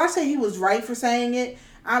will I say he was right for saying it?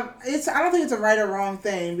 I don't think it's a right or wrong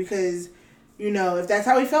thing because, You know, if that's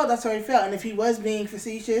how he felt, that's how he felt. And if he was being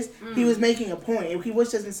facetious, he was making a point. He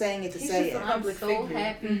was just saying it to say it. I'm so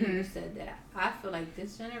happy you said that. I feel like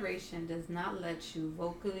this generation does not let you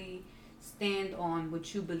vocally stand on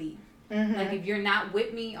what you believe. Like, if you're not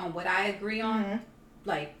with me on what I agree on,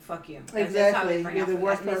 like, fuck you. Exactly. You're the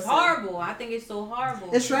worst person. It's horrible. I think it's so horrible.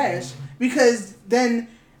 It's trash. Because then,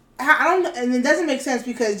 I don't, and it doesn't make sense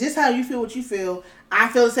because just how you feel what you feel, I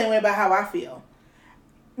feel the same way about how I feel.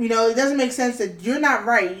 You know, it doesn't make sense that you're not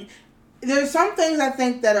right. There's some things I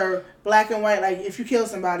think that are black and white, like if you kill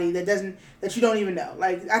somebody that you don't even know.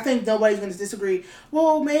 Like, I think nobody's going to disagree.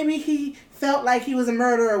 Well, maybe he felt like he was a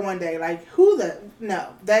murderer one day. Like,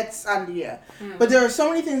 no, that's, yeah. But there are so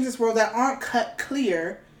many things in this world that aren't cut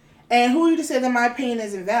clear. And who are you to say that my opinion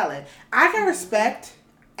is invalid? I can respect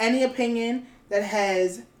any opinion that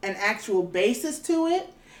has an actual basis to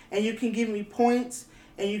it. And you can give me points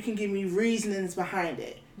and you can give me reasonings behind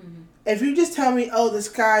it. If you just tell me, oh, the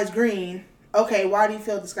sky's green, okay, why do you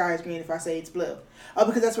feel the sky is green if I say it's blue? Oh,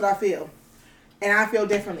 because that's what I feel. And I feel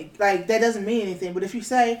differently. Like, that doesn't mean anything. But if you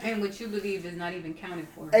say... And what you believe is not even counted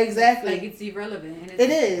for. Exactly. Like, it's irrelevant. And it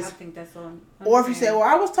is. I think that's all. Or if you say, well,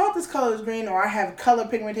 I was taught this color is green, or I have color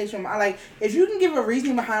pigmentation. Like, if you can give a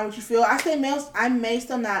reasoning behind what you feel, I may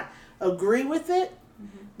still not agree with it,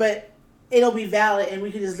 but it'll be valid and we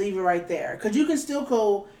can just leave it right there. Because you can still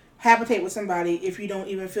go habitate with somebody if you don't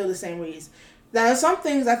even feel the same ways. Now, there's some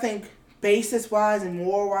things I think basis-wise and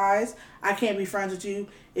moral-wise, I can't be friends with you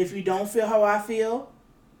if you don't feel how I feel.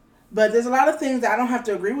 But there's a lot of things that I don't have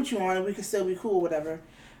to agree with you on and we can still be cool, whatever.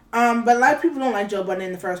 But a lot of people don't like Joe Budden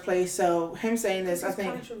in the first place, so him saying this, I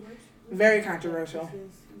think, very controversial.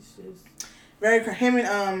 Him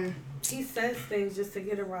and, he says things just to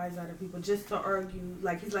get a rise out of people, just to argue,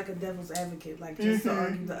 like he's like a devil's advocate, like just to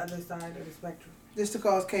argue the other side of the spectrum. Just to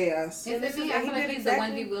cause chaos. And I feel like he's the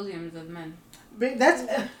Wendy Williams of men. That's,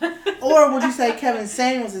 or would you say Kevin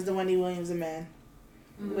Samuels is the Wendy Williams of men?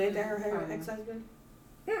 Wait, that her ex-husband?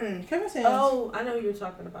 Kevin Samuels. Oh, I know who you're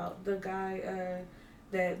talking about. The guy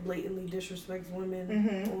that blatantly disrespects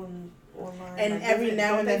women online. And like, every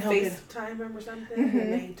now and then he'll FaceTime him or something,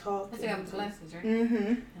 and they talk. I think I have glasses,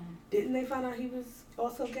 right? Didn't they find out he was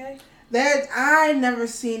also gay? I've never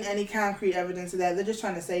seen any concrete evidence of that. They're just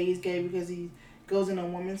trying to say he's gay because he goes in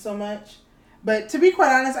on women so much. But to be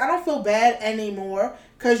quite honest, I don't feel bad anymore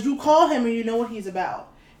because you call him and you know what he's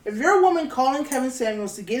about. If you're a woman calling Kevin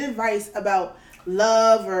Samuels to get advice about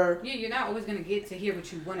love or... Yeah, you're not always going to get to hear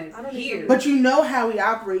what you want to hear. But you know how he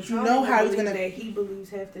operates. You know how he's going to... That he believes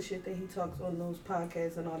half the shit that he talks on those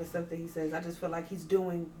podcasts and all the stuff that he says. I just feel like he's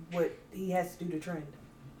doing what he has to do to trend.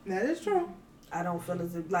 That is true. I don't feel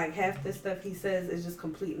as if, like, half the stuff he says is just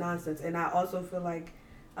complete nonsense. And I also feel like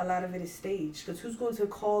a lot of it is staged. Because who's going to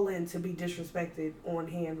call in to be disrespected on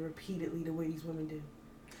hand repeatedly the way these women do?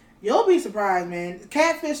 You'll be surprised, man.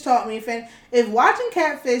 Catfish taught me, if watching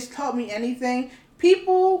Catfish taught me anything,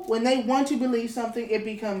 people, when they want to believe something, it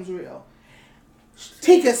becomes real.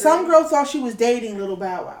 Tika, some girl thought she was dating Little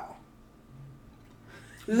Bow Wow.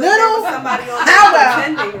 Little somebody on Bow Wow.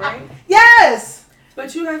 pretending, right? Yes!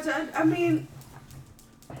 But you have to, I mean...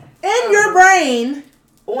 In your brain...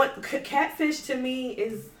 Catfish to me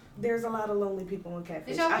is... There's a lot of lonely people on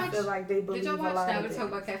Catfish. I feel like they believe a lot of things. Now we're talking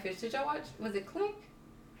about Catfish. Did y'all watch? Was it Click?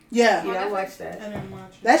 Yeah. Yeah, I watched that. I didn't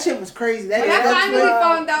watch it. That shit was crazy. When I finally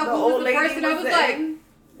found out who was the person, I was like,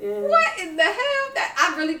 yeah. what in the hell?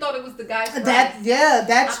 I really thought it was the guy's friend. I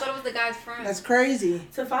thought it was the guy's friend. That's crazy.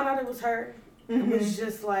 To find out it was her, it was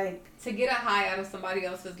just like... To get a high out of somebody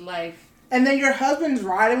else's life. And then your husband's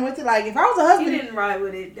riding with it. Like, if I was a husband... He didn't ride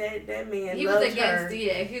with it. That man he loved was against her.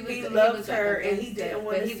 Yeah, he loved her, and he didn't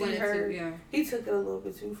want to see her. He took it a little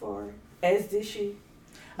bit too far. As did she.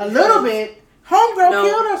 A little bit. Homegirl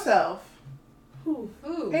killed herself. Who?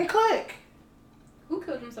 In Click. Who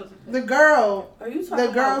killed themselves in Click? The girl. Are you talking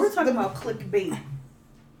about? We're talking about clickbait.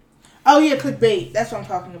 Oh, yeah, clickbait. That's what I'm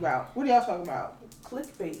talking about. What are y'all talking about?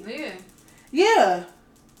 Clickbait. Yeah. Yeah.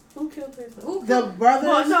 Who killed herself? Who the brothers?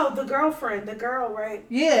 Well, no, the girlfriend. The girl, right?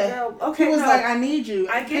 Yeah. The girl. Okay, he was like, I need you.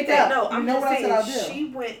 I get that. No, I'm just saying what I said I'll do. She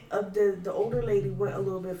went, the older lady went a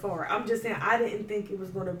little bit far. I'm just saying I didn't think it was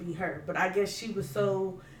going to be her. But I guess she was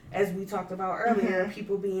so, as we talked about earlier,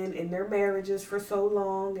 people being in their marriages for so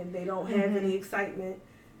long and they don't have any excitement.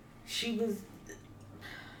 She was...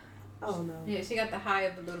 I don't know. Yeah, she got the high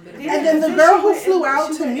of a little bit of... And then the girl who flew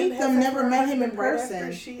out to meet them never met him in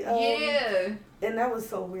person. Yeah. And that was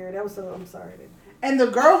so weird. That was so... I'm sorry. And the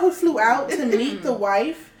girl who flew out to meet the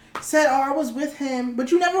wife said, oh, I was with him. But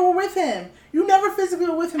you never were with him. You never physically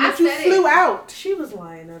were with him, but you flew out. She was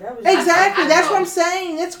lying, though. That was exactly. That's what I'm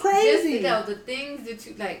saying. It's crazy. Just, the things that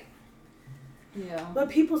you... Like, Yeah.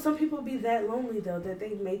 But some people be that lonely though that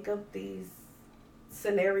they make up these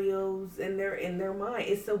scenarios in their mind.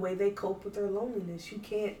 It's the way they cope with their loneliness. You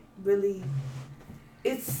can't really.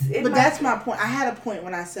 But that's my point. I had a point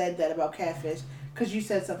when I said that about catfish because you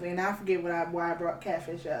said something, and I forget why I brought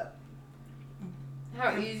catfish up.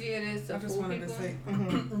 How easy it is to I just fool wanted people. to say,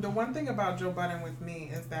 Mm-hmm. the one thing about Joe Budden with me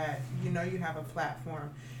is that you have a platform,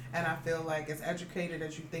 and I feel like as educated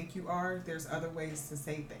as you think you are, there's other ways to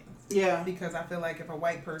say things. Yeah. Because I feel like if a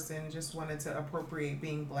white person just wanted to appropriate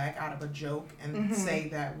being black out of a joke and say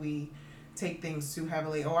that we take things too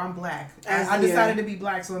heavily. Oh, I'm black. I decided to be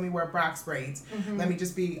black, so let me wear Brock's braids. Let me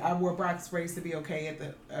just be. I wore Brock's braids to be okay at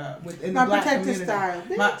the in the black community. Style,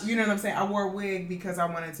 You know what I'm saying? I wore a wig because I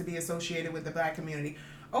wanted to be associated with the black community.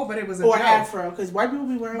 Oh, but it was a or joke. afro because white people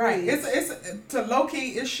be wearing wigs. It's to low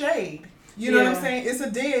key. It's shade. You know what I'm saying? It's a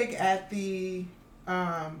dig at the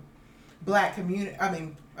black community. I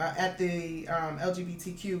mean, at the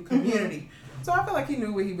LGBTQ community. So I feel like he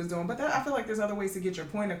knew what he was doing, but I feel like there's other ways to get your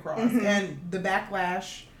point across. And the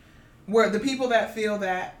backlash, where the people that feel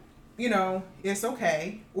that, it's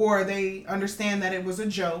okay, or they understand that it was a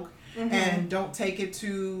joke and don't take it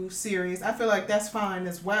too serious, I feel like that's fine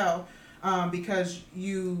as well, because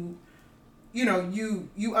you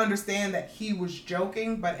understand that he was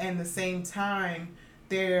joking, but at the same time,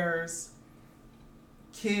 there's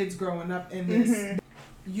kids growing up in this.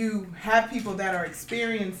 You have people that are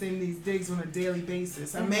experiencing these digs on a daily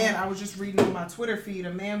basis. A man, I was just reading on my Twitter feed,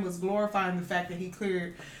 a man was glorifying the fact that he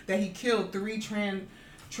killed 3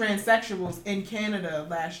 transsexuals in Canada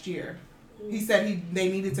last year. He said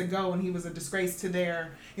they needed to go and he was a disgrace to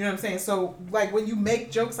their, you know what I'm saying? So, like, when you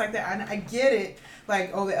make jokes like that, and I get it,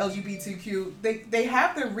 like, oh, the LGBTQ, they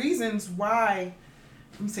have their reasons why.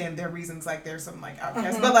 I'm saying their reasons like they're some like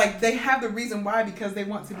outcasts, but like they have the reason why because they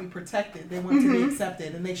want to be protected, they want to be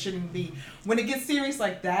accepted, and they shouldn't be. When it gets serious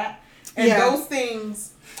like that, and those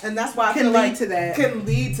things, and that's why I feel like can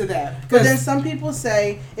lead to that. But then some people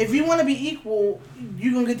say if you want to be equal,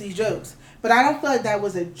 you're gonna get these jokes. But I don't feel like that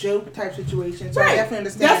was a joke type situation, so I definitely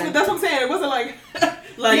understand. That's what I'm saying. It wasn't like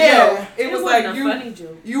it was like a funny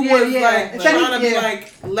joke. You was like trying to be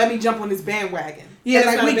like, let me jump on this bandwagon. Yeah,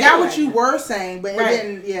 like we got what you were saying, but it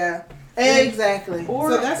didn't. Yeah, exactly. So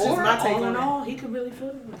that's just my take on it. All, he could really feel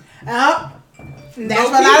it. That's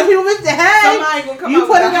what a lot of people would say. Hey, you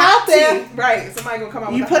put it out there, right? Somebody gonna come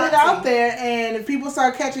out. You put it out there, and if people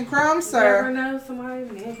start catching crumbs, sir. You never know,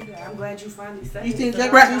 somebody. I'm glad you finally said. You think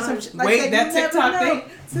that? That TikTok thing?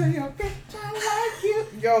 Tell your bitch I like you.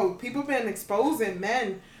 Yo, people been exposing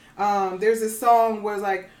men. There's this song where it's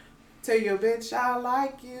like, tell your bitch I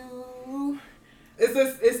like you.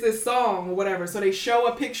 It's this song or whatever. So they show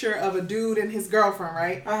a picture of a dude and his girlfriend,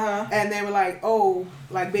 right? And they were like, oh,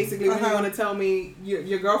 like basically when you want to tell me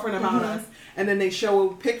your girlfriend about us, and then they show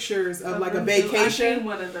pictures of like a vacation. I've seen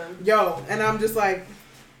one of them. Yo, and I'm just like,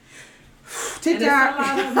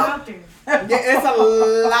 TikTok. And it's a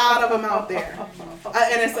lot of them out there.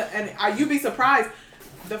 And you'd be surprised.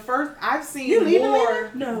 The first I've seen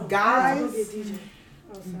more guys.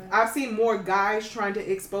 I've seen more guys trying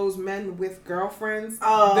to expose men with girlfriends.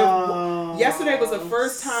 Yesterday was the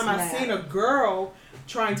first time I seen a girl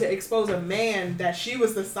trying to expose a man that she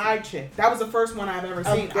was the side chick. That was the first one I've ever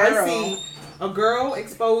seen. I see a girl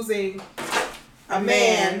exposing a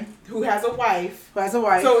man who has a wife.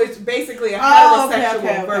 So it's basically a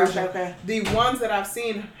heterosexual version. Okay. The ones that I've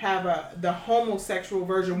seen have the homosexual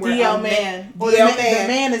version where DL man. The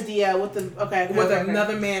man is DL with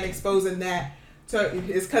another man exposing that. So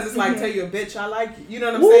it's because it's like, tell you a bitch I like you. You know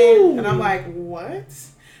what I'm saying? And I'm like, what?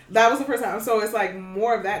 That was the first time. So it's like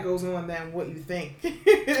more of that goes on than what you think.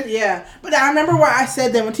 Yeah. But I remember where I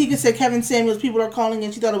said that when Tika said Kevin Samuels, people are calling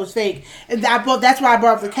and she thought it was fake. And that's why I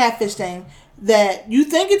brought up the catfish thing. That you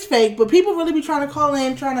think it's fake, but people really be trying to call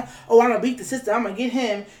in, I'm going to beat the system, I'm going to get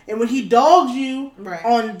him. And when he dogs you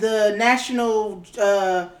on the national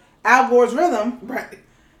Al Gore's rhythm,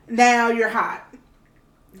 now you're hot.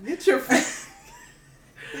 Get your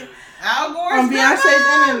Al Gore's on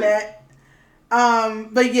Beyonce's internet.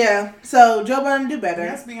 But yeah, so Joe Budden do better.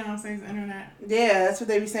 That's Beyonce's internet. Yeah, that's what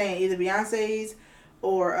they be saying. Either Beyonce's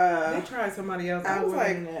or they tried somebody else. I was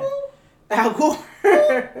like, Al Gore.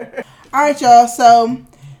 All right, y'all. So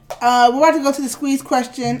we're about to go to the squeeze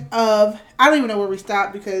question of. I don't even know where we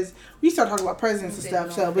stopped because we start talking about presidents and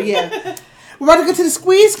stuff. So, but yeah, we're about to go to the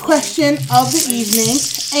squeeze question of the evening,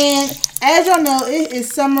 and as y'all know, it is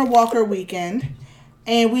Summer Walker weekend.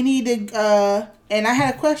 And we need to, and I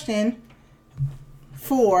had a question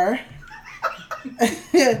for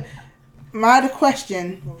my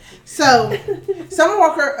question. So, Summer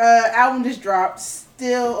Walker album just dropped,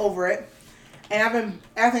 still over it. And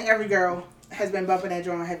I think every girl has been bumping that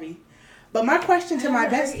joint heavy. But my question to my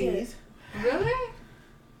besties. Really?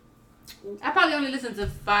 I probably only listened to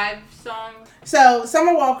 5 songs. So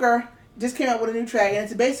Summer Walker just came out with a new track, and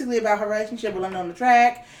it's basically about her relationship with London on the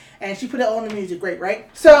track, and she put it on the music. Great, right?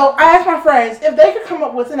 So I asked my friends if they could come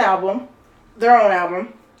up with an album, their own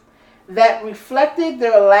album, that reflected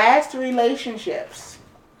their last relationships.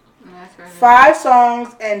 That's crazy. 5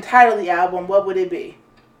 songs and title the album, what would it be?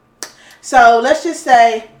 So let's just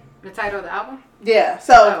say, The title of the album? yeah.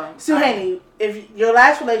 So Suhaini, if your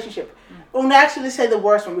last relationship, well, actually let's say the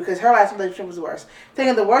worst one because her last relationship was the worst.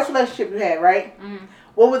 Think of the worst relationship you had, right? Mm-hmm.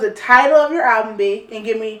 What would the title of your album be? And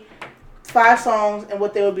give me 5 songs and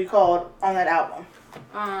what they would be called on that album.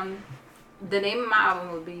 The name of my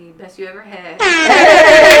album would be Best You Ever Had.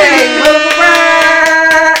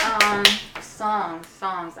 Songs.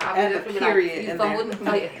 I'll And be the definitely period in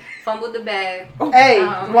like, fumbled the bag. Hey,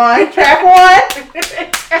 track one.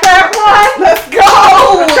 Let's go.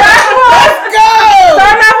 Track one. Let's go.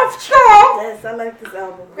 Start off strong. Yes, I like this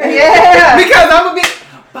album. Yeah. Because I'm gonna be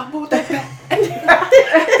fumbled the bag.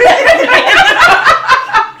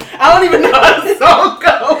 I don't even know how the song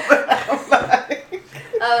goes.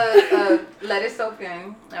 Let It Soak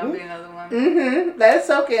In. That would be another one. Mm-hmm. Let it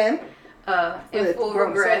soak in. In Full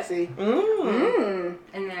Regret. Sexy.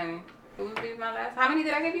 And then, what would be my last? How many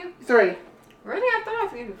did I give you? 3. Really? I thought I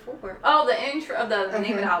was giving you 4. Oh, the intro of the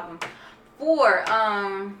name of the album. 4.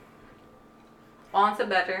 On to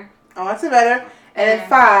Better. On to Better. And then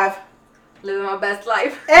 5. Living My Best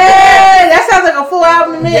Life. Hey, that sounds like a full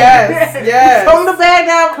album to me. Yes. From the bag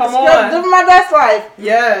down. Come on. Living My Best Life.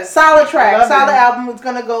 Yes. Solid track. Love Solid it. album. It's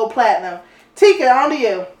going to go platinum. Tika, on to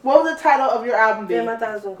you. What would the title of your album be? Damn, I thought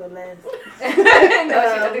it was going to go last.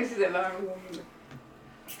 I think she said Lauren.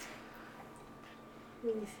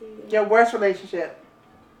 Let me see. Your worst relationship.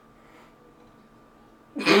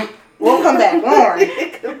 We'll come back. Lauren.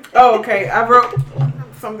 Oh, okay. I wrote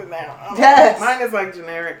something down. Yes. Mine is like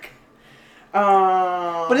generic.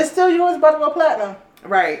 But it's still yours about to go platinum.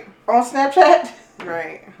 Right. On Snapchat?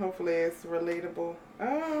 Right. Hopefully it's relatable.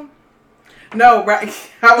 No, right.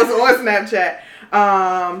 I was on Snapchat.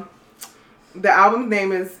 The album's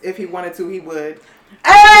name is If He Wanted To, He Would.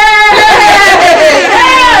 Hey!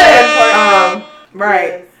 Right.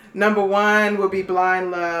 Yes. Number 1 would be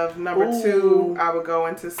Blind Love. Number 2, I would go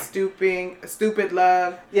into Stupid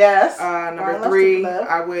Love. Yes. Number Blind Love, 3, Stupid Love.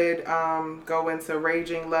 I would go into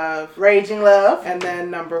Raging Love. Raging Love. And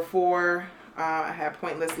then number 4, I had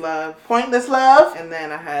Pointless Love. Pointless Love. And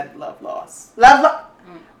then I had Love Lost. Love.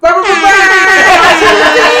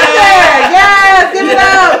 Yes, give it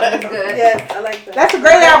up. Good. Yes, I like that. That's a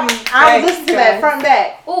great album. I would Thanks, listen to that guys. front and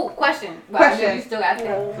back. Oh, question. Well, Question. I know you still got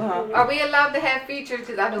that. Uh-huh. Are we allowed to have features?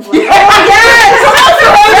 Because I don't. Yes.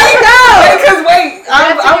 Because wait,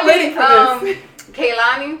 I'm waiting for this.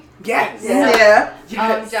 Kaylani. Yes. Yeah.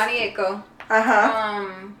 Yes. Johnny Aiko.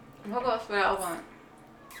 Who else would I want?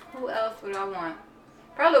 Who else would I want?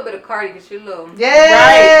 Probably a little bit of Cardi because she's a little.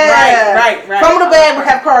 Yeah. Right. From the Bag would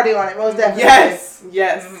have Cardi on it, most definitely. Yes.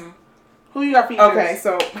 Mm-hmm. Who you got features? Okay,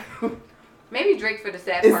 so Maybe Drake for the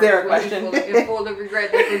sad Is part. there a when he's question? full of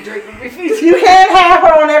regret. That's what Drake would be featured. You can't have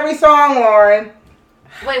her on every song, Lauren.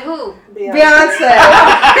 Wait, who? Beyonce.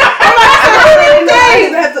 I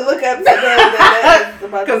even have to look up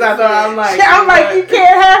because I thought I'm like you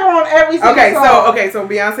can't have her on every single song. so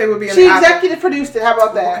Beyonce would be in She the album. executive produced it. How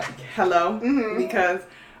about that? Hello, Mhm. because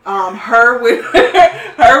her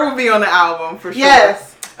would be on the album for sure.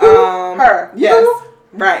 Yes. Her. Yes. Who?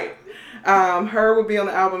 Right. Her would be on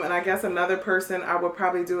the album, and I guess another person I would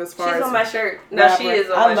probably do as far She's as on my shirt. No, she is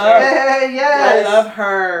on I my love- shirt. Yes. I love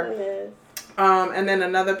her. Yes. And then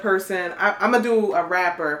another person, I'm gonna do a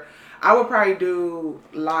rapper. I would probably do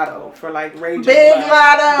Lotto for like Raging Big Love.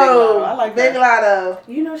 Lotto. I like Big that. Lotto.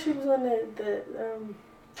 You know she was on the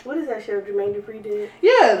what is that show Jermaine Dupri did?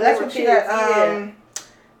 Yeah, that's They what were she got. kids,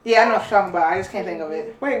 Yeah, I know what you're talking about. I just can't think of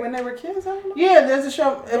it. Wait, when they were kids? I don't know. Yeah, there's a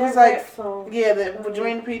show. It was That like, rap song. yeah, that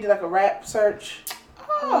Jermaine Dupri did like a rap search.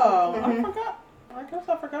 Oh, Mhm. I forgot. I guess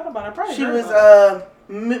I forgot about it. I probably She heard was about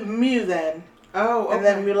it. Mew then, Oh, okay. and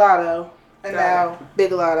then Mulatto, and Got now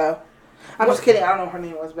Big Lotto. I'm just kidding. I don't know what her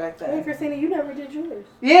name was back Hey then. Christina, you never did yours.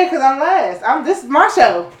 Yeah, cause I'm last. This is my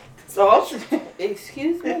show. So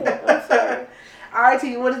excuse me. I'm sorry. Alright,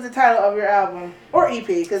 T, what is the title of your album or EP?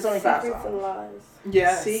 Cause it's only 5 Secrets songs. and lies.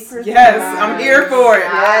 Yes. Secrets Yes, and I'm Lies. here for it.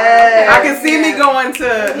 Yes. I can see me going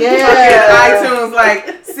to Yeah. fucking iTunes like,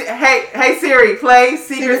 hey Siri, play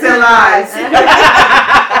Secrets and Lies. I'm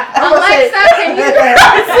gonna say- Alexa, can you?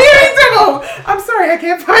 Siri, too. I'm sorry, I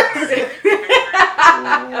can't find it.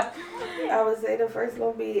 I would say the first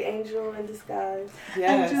one be Angel in Disguise.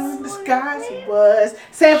 skies was.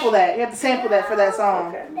 Sample that. You have to sample that for that song.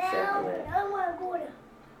 Okay. Sample it. I want to go there.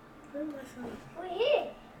 Where's my song? We're here.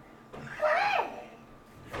 What?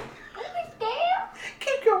 Let me down.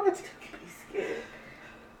 Keep going. Be scared.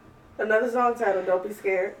 Another song title, Don't Be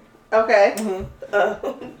Scared. Okay.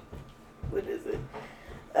 What is it?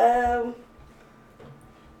 I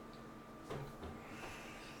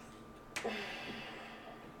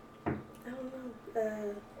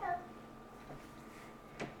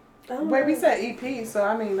don't know. Wait, we said EP, so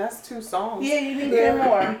I mean that's 2 songs. Yeah, you need 3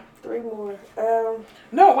 more. 3 more.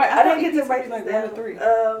 No, wait, I thought didn't get to EPs write would be like this 1 down. to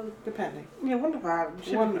 3, depending. Yeah, 1 to 5.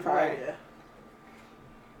 Should 1 be to 5. five. Yeah.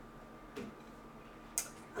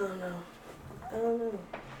 I don't know.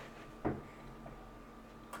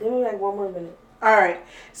 Give me like 1 more minute. All right.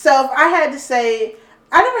 So if I had to say,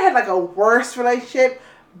 I never had like a worst relationship,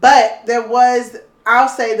 but there was, I'll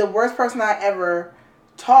say the worst person I ever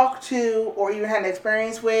talked to or even had an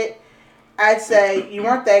experience with, I'd say you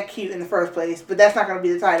weren't that cute in the first place, but that's not going to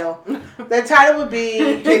be the title. The title would be,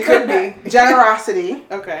 It could be. Generosity,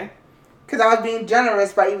 Okay. because I was being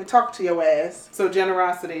generous by even talking to your ass. So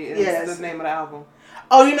Generosity is Yes. the name of the album.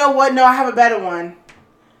 Oh, you know what? No, I have a better one.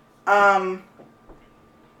 I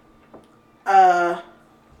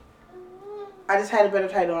just had a better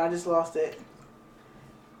title and I just lost it.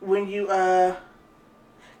 When you,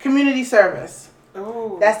 Community Service.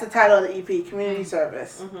 Oh. That's the title of the EP, Community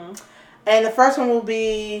Service. Mm-hmm. And the first one will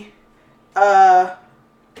be,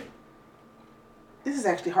 this is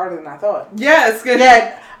actually harder than I thought. Yes. Good.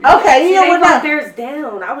 Yeah. Okay, you know what They wrote now? theirs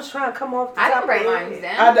down. I was trying to come off the I top didn't write of my mine head.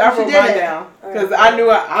 down. I wrote She did mine it. down because I knew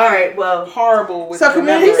All right, well, horrible with So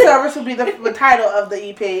Community remembering. Service will be the title of the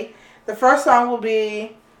EP. The first song will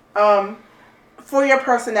be, For Your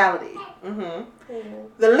Personality. Mm-hmm.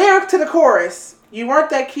 The lyric to the chorus, you weren't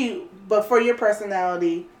that cute, but for your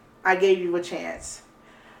personality, I gave you a chance.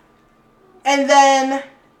 And then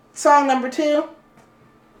song number 2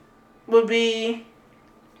 would be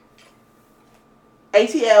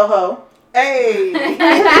ATL Ho. Hey.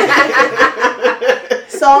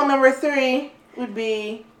 Song number 3 would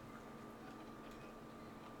be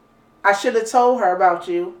I should have told her about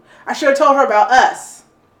you. I should have told her about us.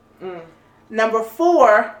 Mm. Number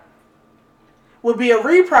 4 would be a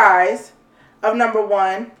reprise of number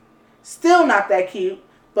 1, still not that cute,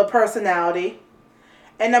 but personality.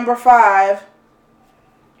 And number 5,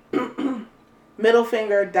 middle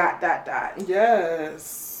finger, ...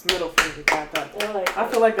 Yes. Middle finger. Dot. I like I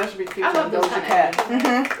feel like that should be featured I love in those Doja kind of Cat.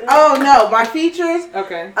 Mm-hmm. Oh, no, my features,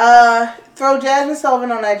 Okay. throw Jasmine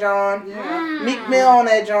Sullivan on that John. Yeah. Meek Mill on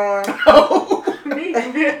that John. Oh.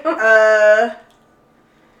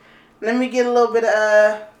 Let me get a little bit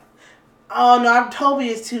of, oh no, Toby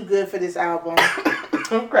is too good for this album.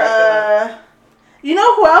 I'm cracking up. You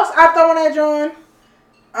know who else I throw on that John?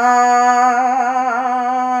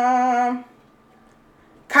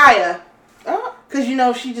 Kaya. Oh, Cause you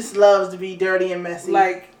know she just loves to be dirty and messy.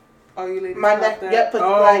 like, oh, you ladies my got neck, that? yep, put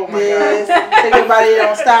Oh, like my this. God. Take everybody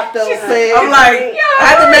don't stop though. Quick. I'm like, I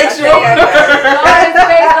had to make sure. Lauren's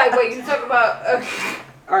face like, wait, you talk about...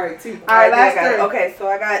 All right, T. All right, I last got it. three. Okay, so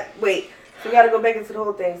I got, wait. So we got to go back into the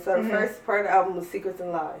whole thing. So the first part of the album was Secrets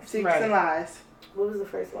and Lies. Secrets Right. and Lies. What was the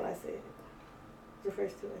first one I said? The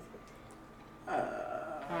first 2 I said.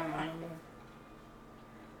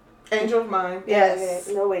 Angel of Mine. Yes.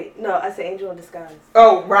 No, wait. No, I said Angel in Disguise.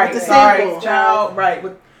 Oh, right. The Sorry, sample. child. Right.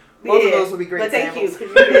 With both of those would be great But thank samples. you.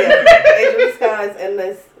 'Cause you did Angel in Disguise and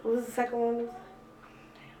this. What was the second one?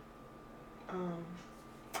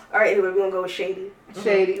 All right, anyway, we're going to go with Shady.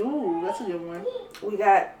 Shady. Ooh, that's a good one. We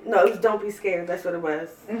got, no, it was Don't Be Scared. That's what it was.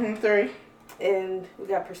 3. And we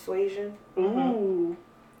got Persuasion. Ooh.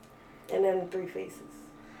 And then 3 Faces.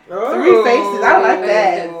 Oh. 3 Faces. I like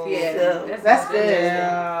that. Yeah, So, That's good.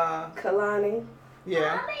 Yeah. Kalani.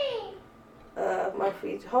 Yeah. My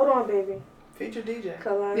feature. Hold on, baby. Feature DJ.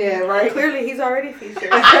 Kalani. Yeah, right. Clearly, he's already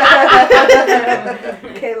featured.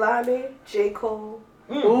 Kaylani, J. Cole,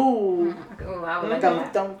 Ooh. Oh, I would like Dum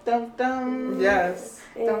that. dum dum dum. Yes.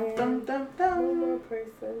 and Dum dum dum one more dum.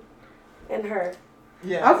 person, and her.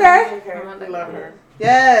 Yeah. Okay. And her. I like Love that. her.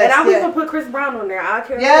 Yes. And I was yes. gonna put Chris Brown on there. I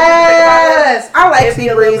care. Yes. I like It'd be Sea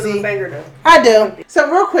a little bit of a Breezy. banger though. I do.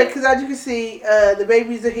 So real quick, because as you can see, the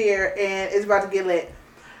babies are here and it's about to get lit.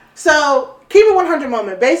 So keep it 100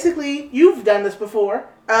 moment. Basically, you've done this before.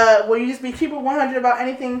 Where you just be keep it 100 about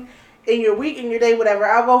anything in your week, in your day, whatever.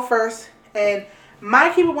 I'll go first, and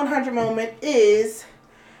my keep it 100 moment is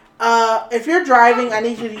if you're driving, I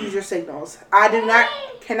need you to use your signals. I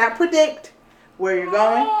cannot predict where you're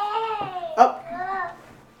going. Oh,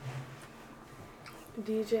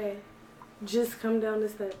 DJ, just come down the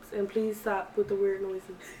steps and please stop with the weird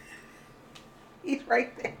noises. He's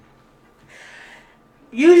right there.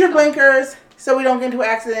 Use your blinkers so we don't get into an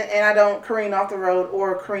accident and I don't careen off the road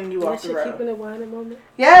or careen you off the road. Keeping it 100 moment.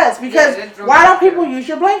 Yes, because why don't people use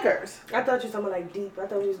your blinkers? I thought you were talking like deep. I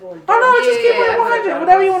thought we was going deep. Oh no, just keep it 100.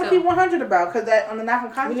 Whatever you want to so. keep 100 about, because that on the Not From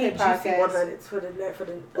We Content need juicy podcast. 100s for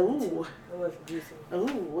the. Ooh, I want some juicy. ooh,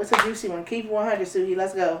 what's a juicy one? Keep it 100, Suhi.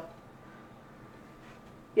 Let's go.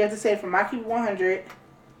 You have to say from my keep it 100.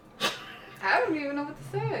 I don't even know what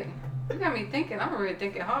to say. You got me thinking. I'm really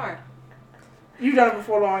thinking hard. You've done it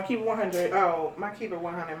before, Lauren. Keep it 100. Oh, my keep it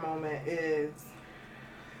 100 moment is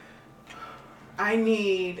I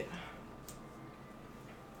need.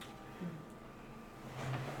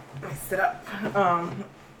 Sit up.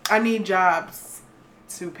 I need jobs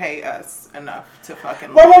to pay us enough to fucking.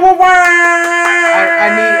 Whoa, whoa, whoa, whoa.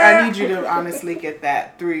 I need you to honestly get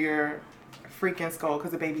that through your freaking skull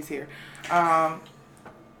because the baby's here.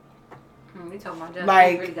 We talking about that.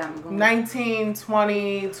 Like Really got me going. 19,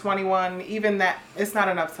 20, 21, even that, it's not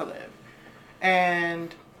enough to live.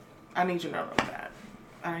 And I need you to know that.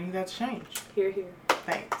 I need that to change. Here.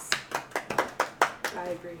 Thanks. I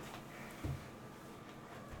agree.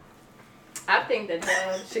 I think that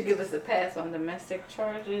judge should give us a pass on domestic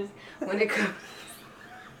charges when it comes.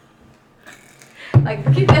 Like,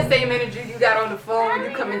 keep that same energy you got on the phone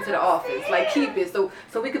when you come into the office. Like, keep it so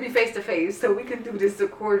we could be face to face, so we can do this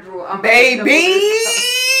cordial. Baby!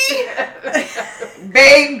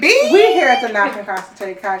 Baby! We're here at the Not From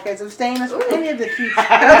Concentrated podcast abstaining from any of the future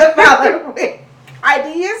following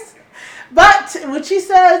ideas. But what she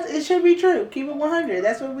says, it should be true. Keep it 100.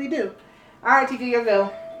 That's what we do. All right, Tika, your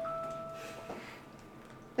go.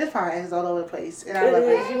 This podcast is all over the place, and I love It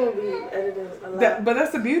is. it. You're going to be editing a lot. But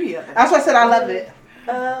that's the beauty of it. That's why I said I love it.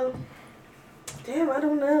 Damn, I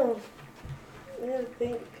don't know. I gotta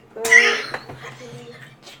think.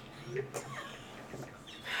 You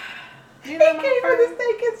He know my gave her the friend.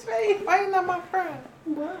 snake his face. Why you not my friend?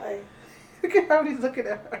 Why? Look at how he's looking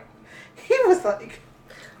at her. He was like,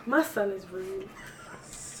 My son is rude.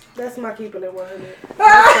 That's my keeping it 100.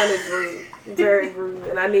 My son is rude. Very rude.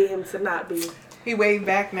 And I need him to not be. He waved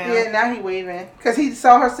back now. yeah, now he waving. Because he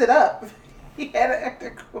saw her sit up. He had to act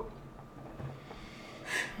cool.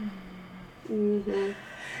 Mm-hmm.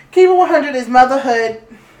 Keep it 100 is motherhood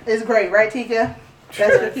is great, right, Tika?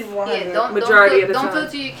 That's what keep it 100. Yeah, don't Majority of the don't time. feel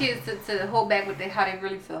to your kids to hold back with how they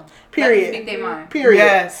really feel. Period. Let them speak their mind. Period.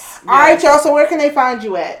 Yes. All right, y'all. So where can they find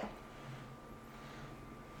you at?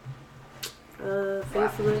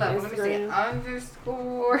 Facebook, Let me see.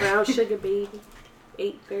 Instagram. Brown Sugar Baby.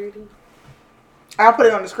 8:30. I'll put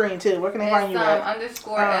it on the screen too. Where can they find you at?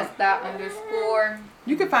 Underscore S dot underscore.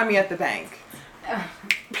 You can find me at the bank.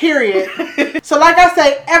 Period. So like I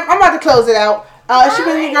say, I'm about to close it out. She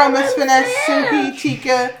been your girl, Miss Finesse, Suki,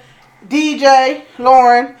 Tika, DJ,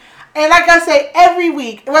 Lauren. And like I say, every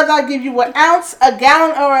week, whether I give you an ounce, a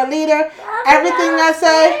gallon, or a liter, everything I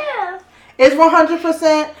say is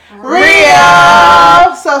 100%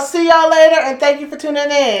 real. So see y'all later, and thank you for tuning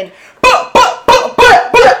in.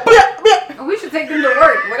 We should take them to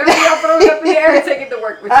work. Whatever y'all throw up in the air, take it to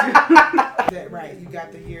work with you. That right. You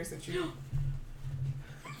got the years that you.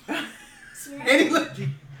 Any look.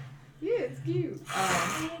 Yeah, it's cute.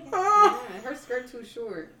 Yeah, her skirt too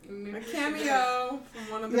short. A cameo from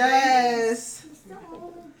one of the Yes. It's the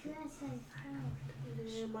only dress I found.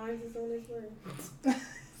 Yeah, mine is on his way.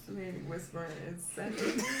 babies. Whispering is sad.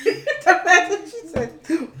 That's what she said.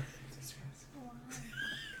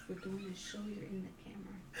 We're doing this show. You're in the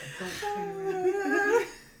camera. Don't turn around.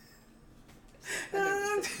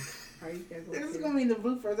 Alright, you gotta go This is too. gonna be the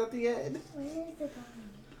bloopers at the end. Where is the gum?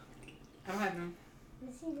 I don't have none.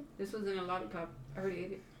 Let's see the. This was in a lollipop. I already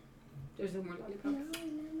ate it. There's no more lollipop. No.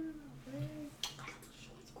 Where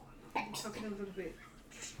is. Talking a little bit.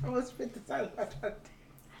 I was spit this out.